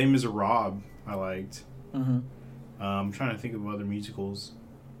 Was it Les Miserables? I liked. Mm-hmm. I'm trying to think of other musicals.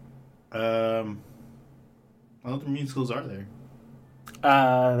 What other musicals are there?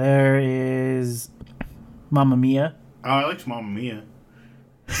 There is Mamma Mia. Oh, I liked Mamma Mia.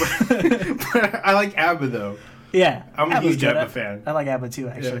 But I like ABBA though. Yeah, I'm a ABBA's huge good. ABBA fan. I like ABBA too,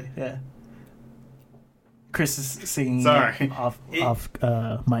 actually. Yeah. Chris is singing Sorry. off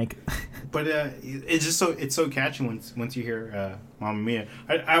mic. But it's just so catchy once you hear Mamma Mia.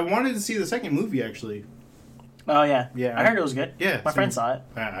 I wanted to see the second movie actually. Oh yeah, Yeah, I heard it was good. Yeah, my friend saw it.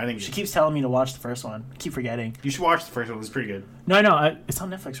 I think She keeps telling me to watch the first one. I keep forgetting. you should watch the first one. It's pretty good. No, I know. It's on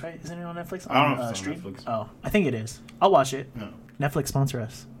Netflix, right? Isn't it on Netflix? I don't know if it's on stream? Netflix. Oh, I think it is. I'll watch it. No. Netflix sponsor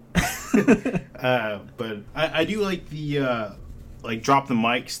us. But I do like the like drop the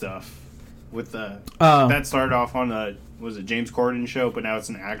mic stuff with the Oh. that started off on was it James Corden show, but now it's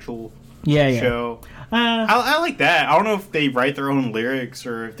an actual Yeah. show. I like that. I don't know if they write their own lyrics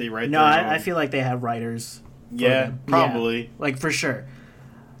or if they write No, their own. I feel like they have writers. for Yeah, them. probably. Yeah, like for sure.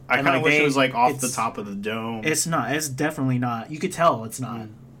 I And, kind of like, wish it was like off the it's- top of the dome. It's not. It's definitely not. You could tell it's not.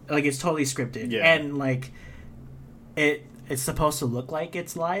 Like it's totally scripted. Yeah. And like it's supposed to look like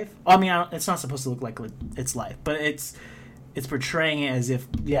it's live. I mean, it's not supposed to look like it's live, but it's portraying it as if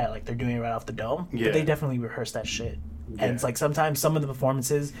like they're doing it right off the dome. Yeah. But they definitely rehearse that shit. Yeah. And it's like sometimes some of the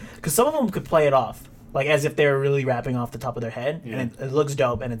performances, because some of them could play it off like as if they're really rapping off the top of their head, Yeah. and it looks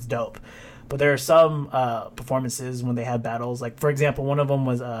dope and it's dope. But there are some performances when they have battles. Like for example, one of them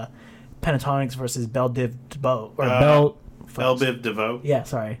was Pentatonics versus Belle Div DeVoe or Belle Biv DeVoe. Yeah,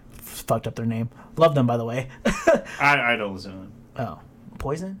 sorry, fucked up their name. Love them by the way. I don't listen to them. Oh,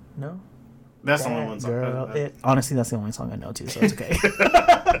 Poison? No. That's the That only one song. girl, honestly, that's the only song I know too, so it's okay.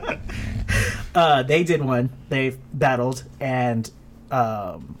 They did one. They battled, and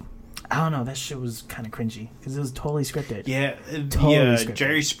I don't know. That shit was kind of cringy because it was totally scripted. Yeah, Totally the scripted.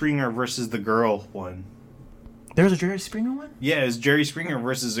 Jerry Springer versus the girl one. There was a Jerry Springer one. Yeah, it's Jerry Springer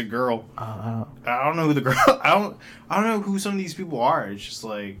versus a girl. I I don't know who the girl. I don't know who some of these people are. It's just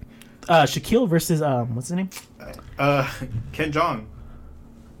like Shaquille versus what's his name? Ken Jeong.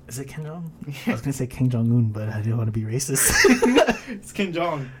 Is it Kim Jong? I was gonna say Kim Jong Un, but I didn't want to be racist. It's Ken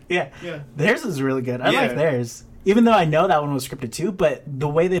Jeong. Yeah. Yeah. Theirs is really good. I Yeah. like theirs. Even though I know that one was scripted too, but the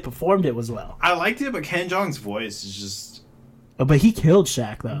way they performed it was well. I liked it, but Ken Jeong's voice is just. Oh, but he killed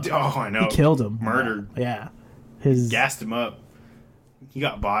Shaq though. Oh, I know. He killed him. Murdered. Yeah. His Gassed him up. He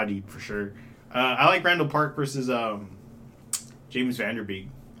got bodied for sure. I like Randall Park versus James Vanderbeek.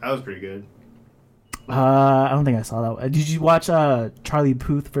 That was pretty good. I don't think I saw that. Did you watch Charlie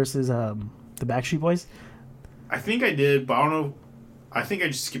Puth versus the Backstreet Boys? I think I did, but I don't know. I think I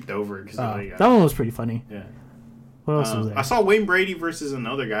just skipped over it because That one was pretty funny. yeah. What else was there? I saw Wayne Brady versus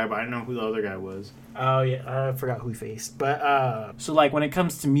another guy, but I didn't know who the other guy was. Oh yeah, I forgot who he faced. But so like when it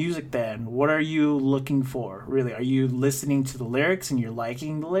comes to music, then what are you looking for? Really, are you listening to the lyrics and you're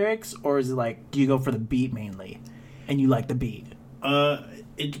liking the lyrics, or is it like do you go for the beat mainly, and you like the beat?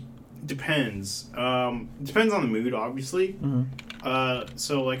 It depends. Depends on the mood, obviously. Mm-hmm.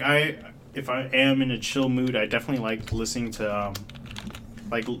 So like if I am in a chill mood, I definitely like listening to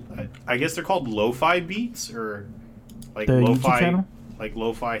like I guess they're called lo-fi beats or like The YouTube lo-fi channel? like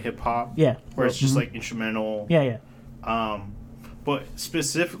lo-fi hip hop. Yeah, Where it's just Mhm. like instrumental. yeah. But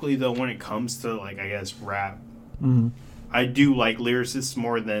specifically though, when it comes to like I guess rap, Mm-hmm. I do like lyricists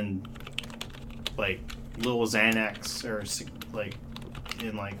more than like Lil Xanax or like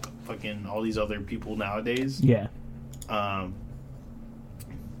and like fucking all these other people nowadays. Yeah.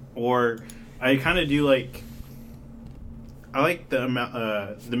 Or I kind of do like I like the amount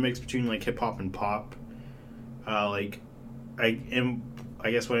the mix between like hip hop and pop. Like I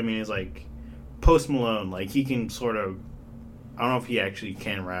guess what I mean is like Post Malone, like he can sort of I don't know if he actually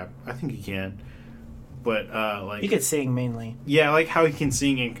can rap. I think he can. But like You could sing mainly. yeah, I like how he can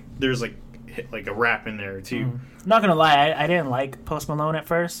sing and there's like a rap in there too. I'm not gonna lie, I didn't like Post Malone at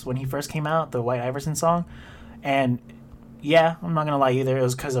first when he first came out, the White Iverson song, and yeah, I'm not gonna lie either. It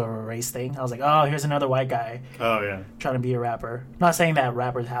was because of a race thing. I was like, oh, here's another white guy Oh yeah. trying to be a rapper. Not saying that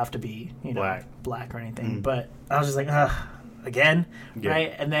rappers have to be, you know, black or anything, but I was just like, ugh, again, Yeah.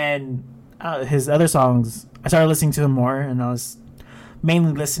 right? And then his other songs, I started listening to him more, and I was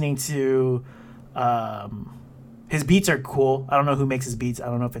mainly listening to. His beats are cool. I don't know who makes his beats. I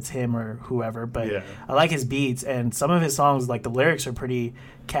don't know if it's him or whoever, but Yeah. I like his beats, and some of his songs, like the lyrics, are pretty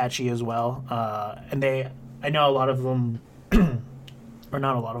catchy as well. And I know a lot of them, or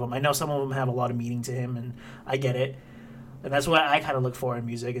not a lot of them. I know some of them have a lot of meaning to him, and I get it. And that's what I kind of look for in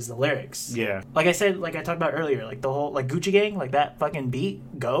music is the lyrics. Yeah. Like I said, like I talked about earlier, like the whole like Gucci Gang, like that fucking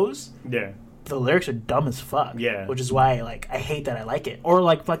beat goes. Yeah. The lyrics are dumb as fuck. Yeah. Which is why like I hate that I like it. Or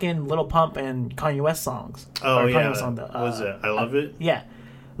like fucking Lil Pump and Kanye West songs. Oh Or Kanye yeah. West song, What was it? I love it. Yeah.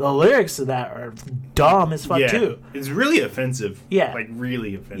 The lyrics to that are dumb as fuck Yeah. too. It's really offensive. Yeah. Like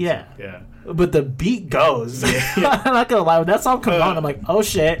really offensive. Yeah. Yeah. But the beat goes. Yeah. I'm not gonna lie. When that song comes on, I'm like, oh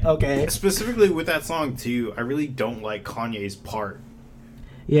shit, okay. Specifically with that song too, I really don't like Kanye's part.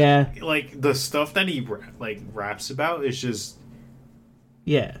 Yeah. Like the stuff that he raps about is just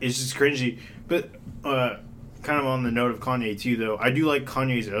Yeah. it's just cringy. But kind of on the note of Kanye too, though, I do like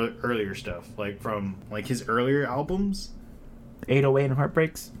Kanye's earlier stuff, like from like his earlier albums. 808 and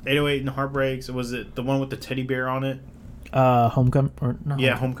Heartbreaks. 808 and Heartbreaks. Was it the one with the teddy bear on it? Homecoming or no?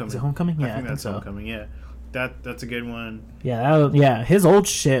 Yeah, Homecoming. Is it Homecoming? Yeah, I think that's so. Homecoming. Yeah, that's a good one. Yeah, his old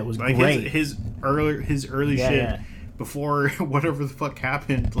shit was Like great. his early Yeah, shit yeah. before whatever the fuck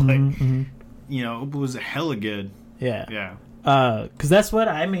happened. Like Mhm. you know, it was hella good. Yeah. Yeah. Because that's what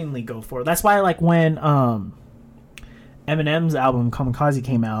I mainly go for. That's why, like, when Eminem's album Kamikaze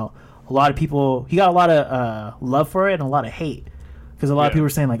came out, a lot of people he got a lot of love for it and a lot of hate because a lot of Yeah. people were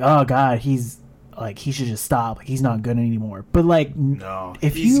saying like, oh god, he should just stop. Like, he's not good anymore. But like, No,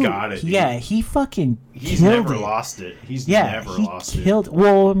 if he's you got it. yeah, dude. he fucking He's killed never it. lost it. He's Yeah, never he lost killed. it.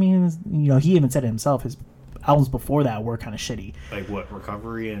 Well, I mean, you know, he even said it himself. His albums before that were kind of shitty. Like what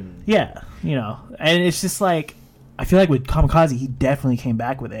Recovery and Yeah, you know, and it's just like I feel like with Kamikaze, he definitely came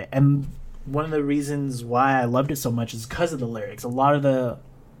back with it, and one of the reasons why I loved it so much is because of the lyrics. A lot of the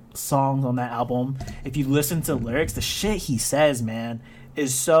songs on that album, if you listen to the lyrics, the shit he says, man,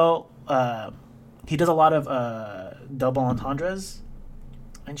 is so. He does a lot of double entendres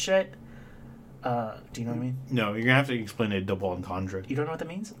and shit. Do you know what I mean? no, you're gonna have to explain a double entendre. You don't know what that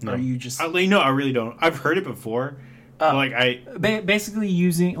means? No. Or you just I really don't. I've heard it before. But like basically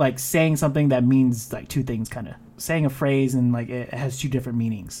using like saying something that means like two things, kind of saying a phrase and like it has two different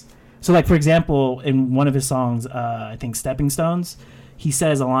meanings. So like for example, in one of his songs, I think Stepping Stones, he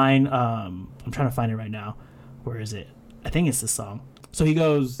says a line. I'm trying to find it right now. Where is it? I think it's this song. So he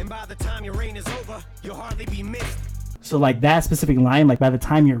goes. And by the time your reign is over, you'll hardly be missed. So like that specific line, like by the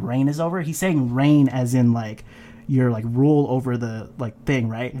time your reign is over, he's saying reign as in like your like rule over the like thing,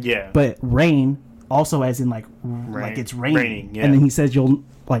 right? Yeah. But reign also as in like like it's raining, yeah. and then he says you'll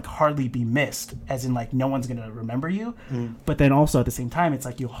like hardly be missed, as in like no one's gonna remember you. But then also at the same time, it's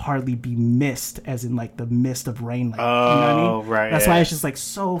like you'll hardly be missed, as in like the mist of rain. Like, you know what I mean? right. That's yeah. why it's just like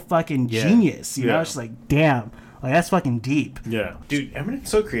so fucking Yeah. genius. You know, Yeah. it's just like damn, like that's fucking deep. Yeah, dude, Eminem's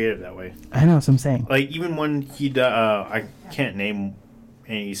so creative that way. I know what I'm saying. Like even when he I can't name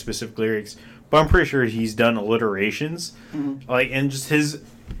any specific lyrics, but I'm pretty sure he's done alliterations. Like, and just his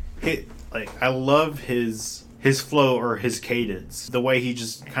like, I love his flow or his cadence, the way he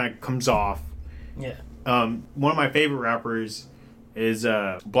just kind of comes off. Yeah. One of my favorite rappers is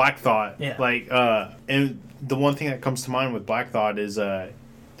Black Thought. Yeah. Like, and the one thing that comes to mind with Black Thought is that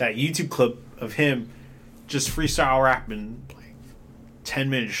YouTube clip of him just freestyle rapping like 10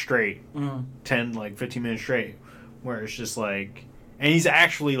 minutes straight, 15 minutes straight, where it's just like, and he's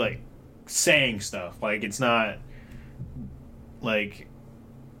actually like saying stuff. Like, it's not like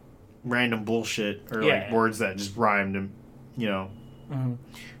random bullshit or like words that just rhymed and, you know.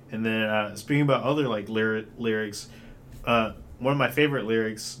 And then speaking about other like lyrics, one of my favorite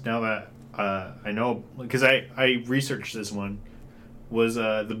lyrics now that I know, because I researched this one, was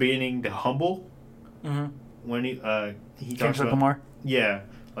the beginning to Humble. When he talks about Lamar. Yeah,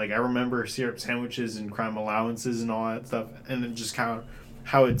 like, I remember syrup sandwiches and crime allowances and all that stuff, and then just kind of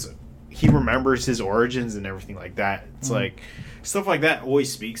how he remembers his origins and everything like that. It's like, stuff like that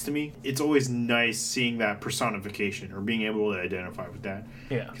always speaks to me. It's always nice seeing that personification or being able to identify with that.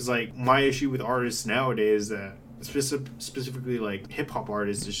 Yeah. Because, like, my issue with artists nowadays that specifically like hip hop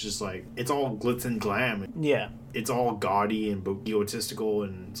artists, it's just like, it's all glitz and glam. Yeah. It's all gaudy and egotistical,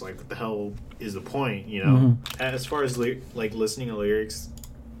 and it's like, what the hell is the point, you know? As far as like listening to lyrics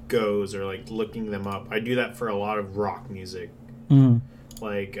goes, or like looking them up, I do that for a lot of rock music.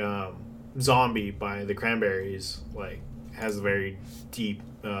 Like Zombie by the Cranberries, like, has a very deep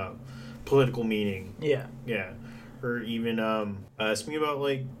political meaning. Yeah. Or even speaking about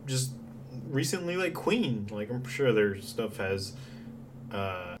like just recently, like Queen, like, I'm sure their stuff has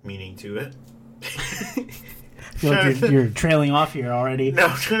meaning to it. I feel like you're trailing off here already. No,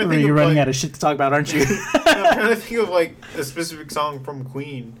 I'm trying to think you're running like, out of shit to talk about, aren't you? I'm trying to think of like a specific song from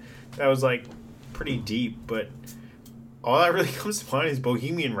Queen that was like pretty deep, but all that really comes to mind is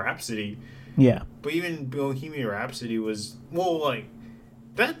Bohemian Rhapsody. Yeah. But even Bohemian Rhapsody was, well, like,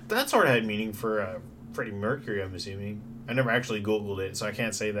 that sort of had meaning for Freddie Mercury, I'm assuming. I never actually Googled it, so I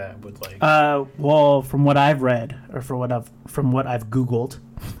can't say that. But like, well, from what I've read, or from what I've Googled,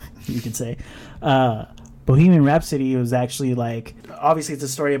 you could say, Bohemian Rhapsody was actually like, obviously it's a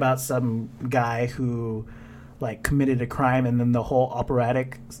story about some guy who like committed a crime, and then the whole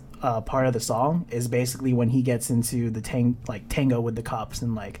operatic part of the song is basically when he gets into the tango with the cops,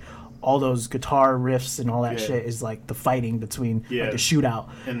 and like all those guitar riffs and all that shit is like the fighting between like the shootout.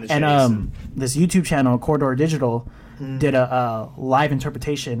 And this YouTube channel, Corridor Digital, did a live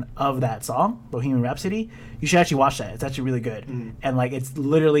interpretation of that song, Bohemian Rhapsody. You should actually watch that. It's actually really good. And like, it's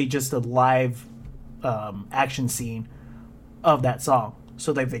literally just a live action scene of that song.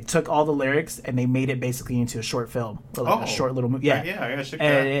 So they took all the lyrics and they made it basically into a short film, or like a short little movie. I gotta check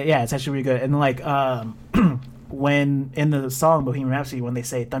that out. Yeah, it's actually really good. And like, when in the song Bohemian Rhapsody, when they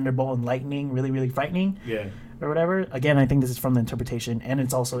say thunderbolt and lightning, really, really frightening, or whatever. Again, I think this is from the interpretation, and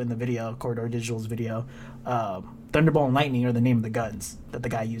it's also in the video, Corridor Digital's video. Thunderbolt and lightning are the name of the guns that the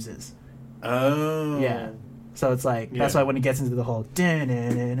guy uses. Oh. Yeah. So it's like, that's why when he gets into the whole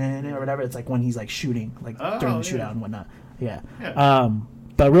or whatever, it's like when he's like shooting, like during the shootout and whatnot. Yeah.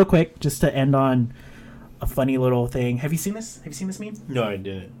 But real quick, just to end on a funny little thing. Have you seen this? Have you seen this meme? No, I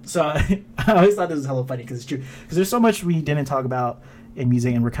didn't. So I always thought this was hella funny because it's true. Because there's so much we didn't talk about in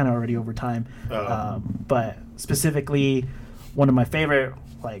music, and we're kind of already over time. But specifically, one of my favorite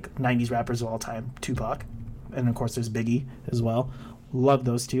like 90s rappers of all time, Tupac. And of course there's Biggie as well. Love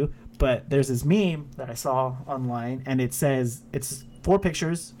those two. But there's this meme that I saw online, and it says, it's 4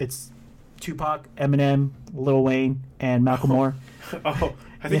 pictures. It's Tupac, Eminem, Lil Wayne, and Malcolm Moore.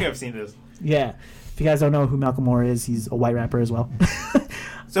 I think I've seen this. Yeah. If you guys don't know who Malcolm Moore is, he's a white rapper as well.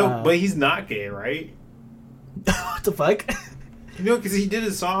 So, but he's not gay, right? What the fuck? You know, because he did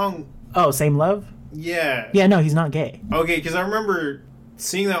a song. Oh, Same Love? Yeah. Yeah, no, he's not gay. Okay, because I remember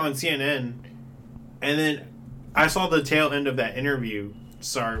seeing that on CNN, and then I saw the tail end of that interview.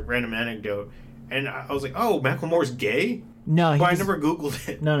 Sorry, random anecdote. And I was like, oh, Malcolm Moore's gay? No, but I never Googled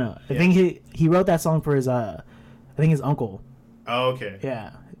it. No. I think he wrote that song for his, I think his uncle. Oh, okay.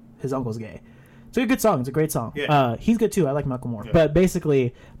 Yeah, his uncle's gay. It's a good song. It's a great song. Yeah. He's good too. I like Malcolm Moore. Yeah. But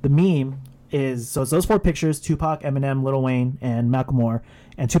basically, the meme is, so it's those 4 pictures: Tupac, Eminem, Lil Wayne, and Malcolm Moore.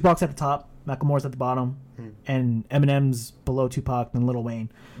 And Tupac's at the top, Malcolm Moore's at the bottom, and Eminem's below Tupac, then Lil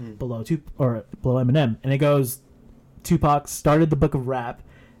Wayne below Eminem. And it goes, Tupac started the book of rap,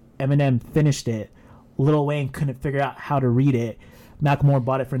 Eminem finished it, Lil Wayne couldn't figure out how to read it, Malcolm Moore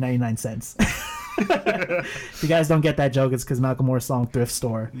bought it for 99 cents. If you guys don't get that joke, it's because Malcolm Moore's song Thrift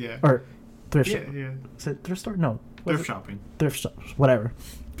Store. Yeah. Or Thrift Store. Yeah. Is it Thrift Store? No. Thrift shopping. Thrift shop. Whatever.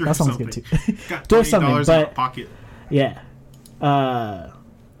 Thrift that song's something. good too. Got Thrift something, $20 in but my pocket. yeah.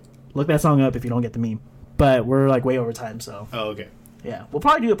 Look that song up if you don't get the meme. But we're like way over time, so Oh, okay. yeah, we'll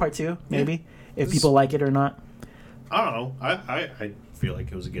probably do a part 2, maybe if people like it or not. I don't know. I feel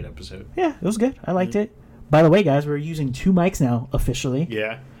like it was a good episode. Yeah, it was good. I liked it. By the way, guys, we're using 2 mics now officially.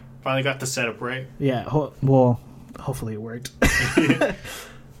 Yeah. Finally got the setup right. Yeah. Hopefully it worked.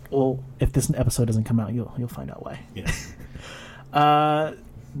 Well, if this episode doesn't come out, you'll find out why. Yeah.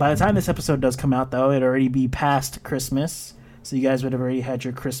 By the time this episode does come out, though, it'll already be past Christmas. So you guys would have already had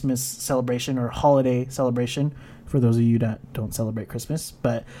your Christmas celebration or holiday celebration for those of you that don't celebrate Christmas.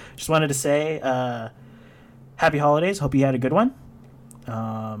 But just wanted to say happy holidays. Hope you had a good one.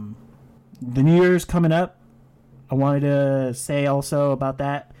 The New Year's coming up. I wanted to say also about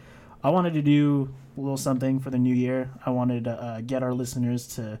that. I wanted to do a little something for the new year. I wanted to get our listeners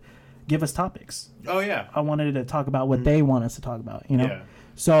to give us topics. Oh, yeah. I wanted to talk about what they want us to talk about, you know? Yeah.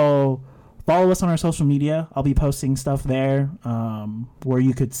 So follow us on our social media. I'll be posting stuff there where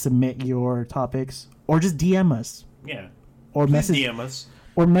you could submit your topics or just DM us. Yeah. Or Please message DM us.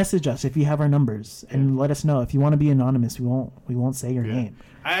 or message us if you have our numbers and let us know. If you want to be anonymous, we won't say your name.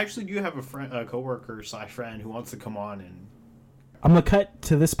 I actually do have a coworker / friend who wants to come on and. I'm gonna cut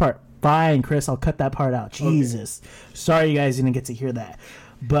to this part. Fine, Chris, I'll cut that part out. Jesus, sorry you guys didn't get to hear that.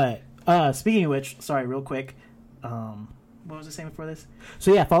 But speaking of which, sorry, real quick. What was I saying before this?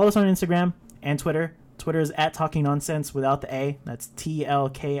 So yeah, follow us on Instagram and Twitter. Twitter is at Talking Nonsense without the A. That's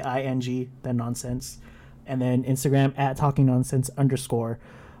TLKING, then nonsense. And then Instagram at Talking Nonsense _.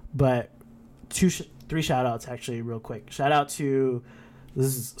 But 3 shout outs actually real quick. Shout out to,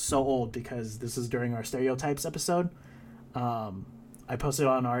 this is so old because this is during our stereotypes episode. I posted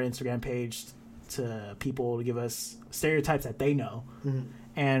on our Instagram page to people to give us stereotypes that they know. Mm-hmm.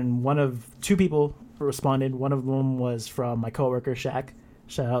 And 2 people responded. One of them was from my coworker, Shaq.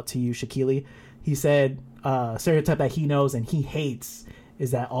 Shout out to you, Shaquille. He said stereotype that he knows and he hates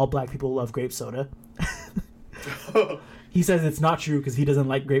is that all black people love grape soda. He says it's not true because he doesn't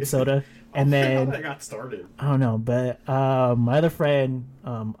like grape soda. And then how that got started. I don't know, but my other friend,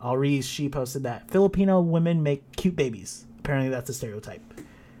 Alriz, she posted that Filipino women make cute babies. Apparently that's a stereotype.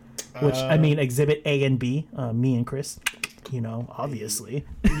 Which, I mean, exhibit A and B, me and Chris, obviously.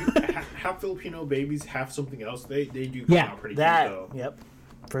 Half Filipino babies, half something else. They do come out pretty cute, though. Yep,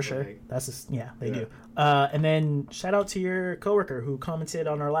 for sure. Like, That's they do. And then shout out to your coworker who commented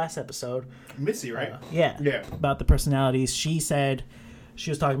on our last episode. Missy, right? Yeah. Yeah. About the personalities. She said she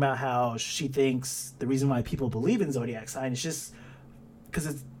was talking about how she thinks the reason why people believe in zodiac sign is just because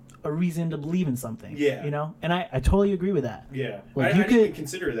it's a reason to believe in something. Yeah. And I totally agree with that. Yeah. Like, I you didn't even could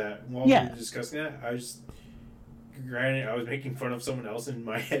consider that while we were discussing that. Granted, I was making fun of someone else in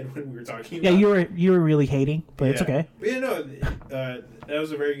my head when we were talking about it. You were really hating, but it's okay. But yeah, no, that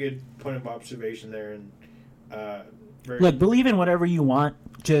was a very good point of observation there. And look, believe in whatever you want.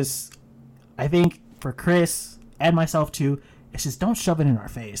 Just, I think for Chris and myself too, it's just don't shove it in our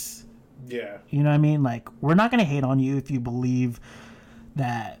face. Yeah. You know what I mean? Like, we're not going to hate on you if you believe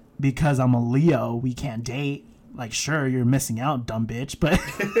that because I'm a Leo, we can't date. Like, sure, you're missing out, dumb bitch, but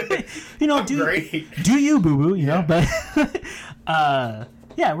do you, boo boo? You know, but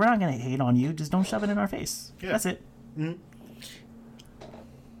yeah, we're not gonna hate on you. Just don't shove it in our face. Yeah. That's it. Mm-hmm.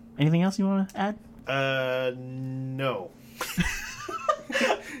 Anything else you want to add? No.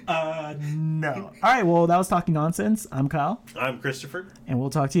 No. All right. Well, that was Talking Nonsense. I'm Kyle. I'm Christopher, and we'll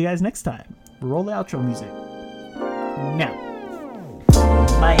talk to you guys next time. Roll the outro music now.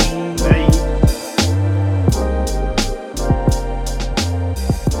 Bye.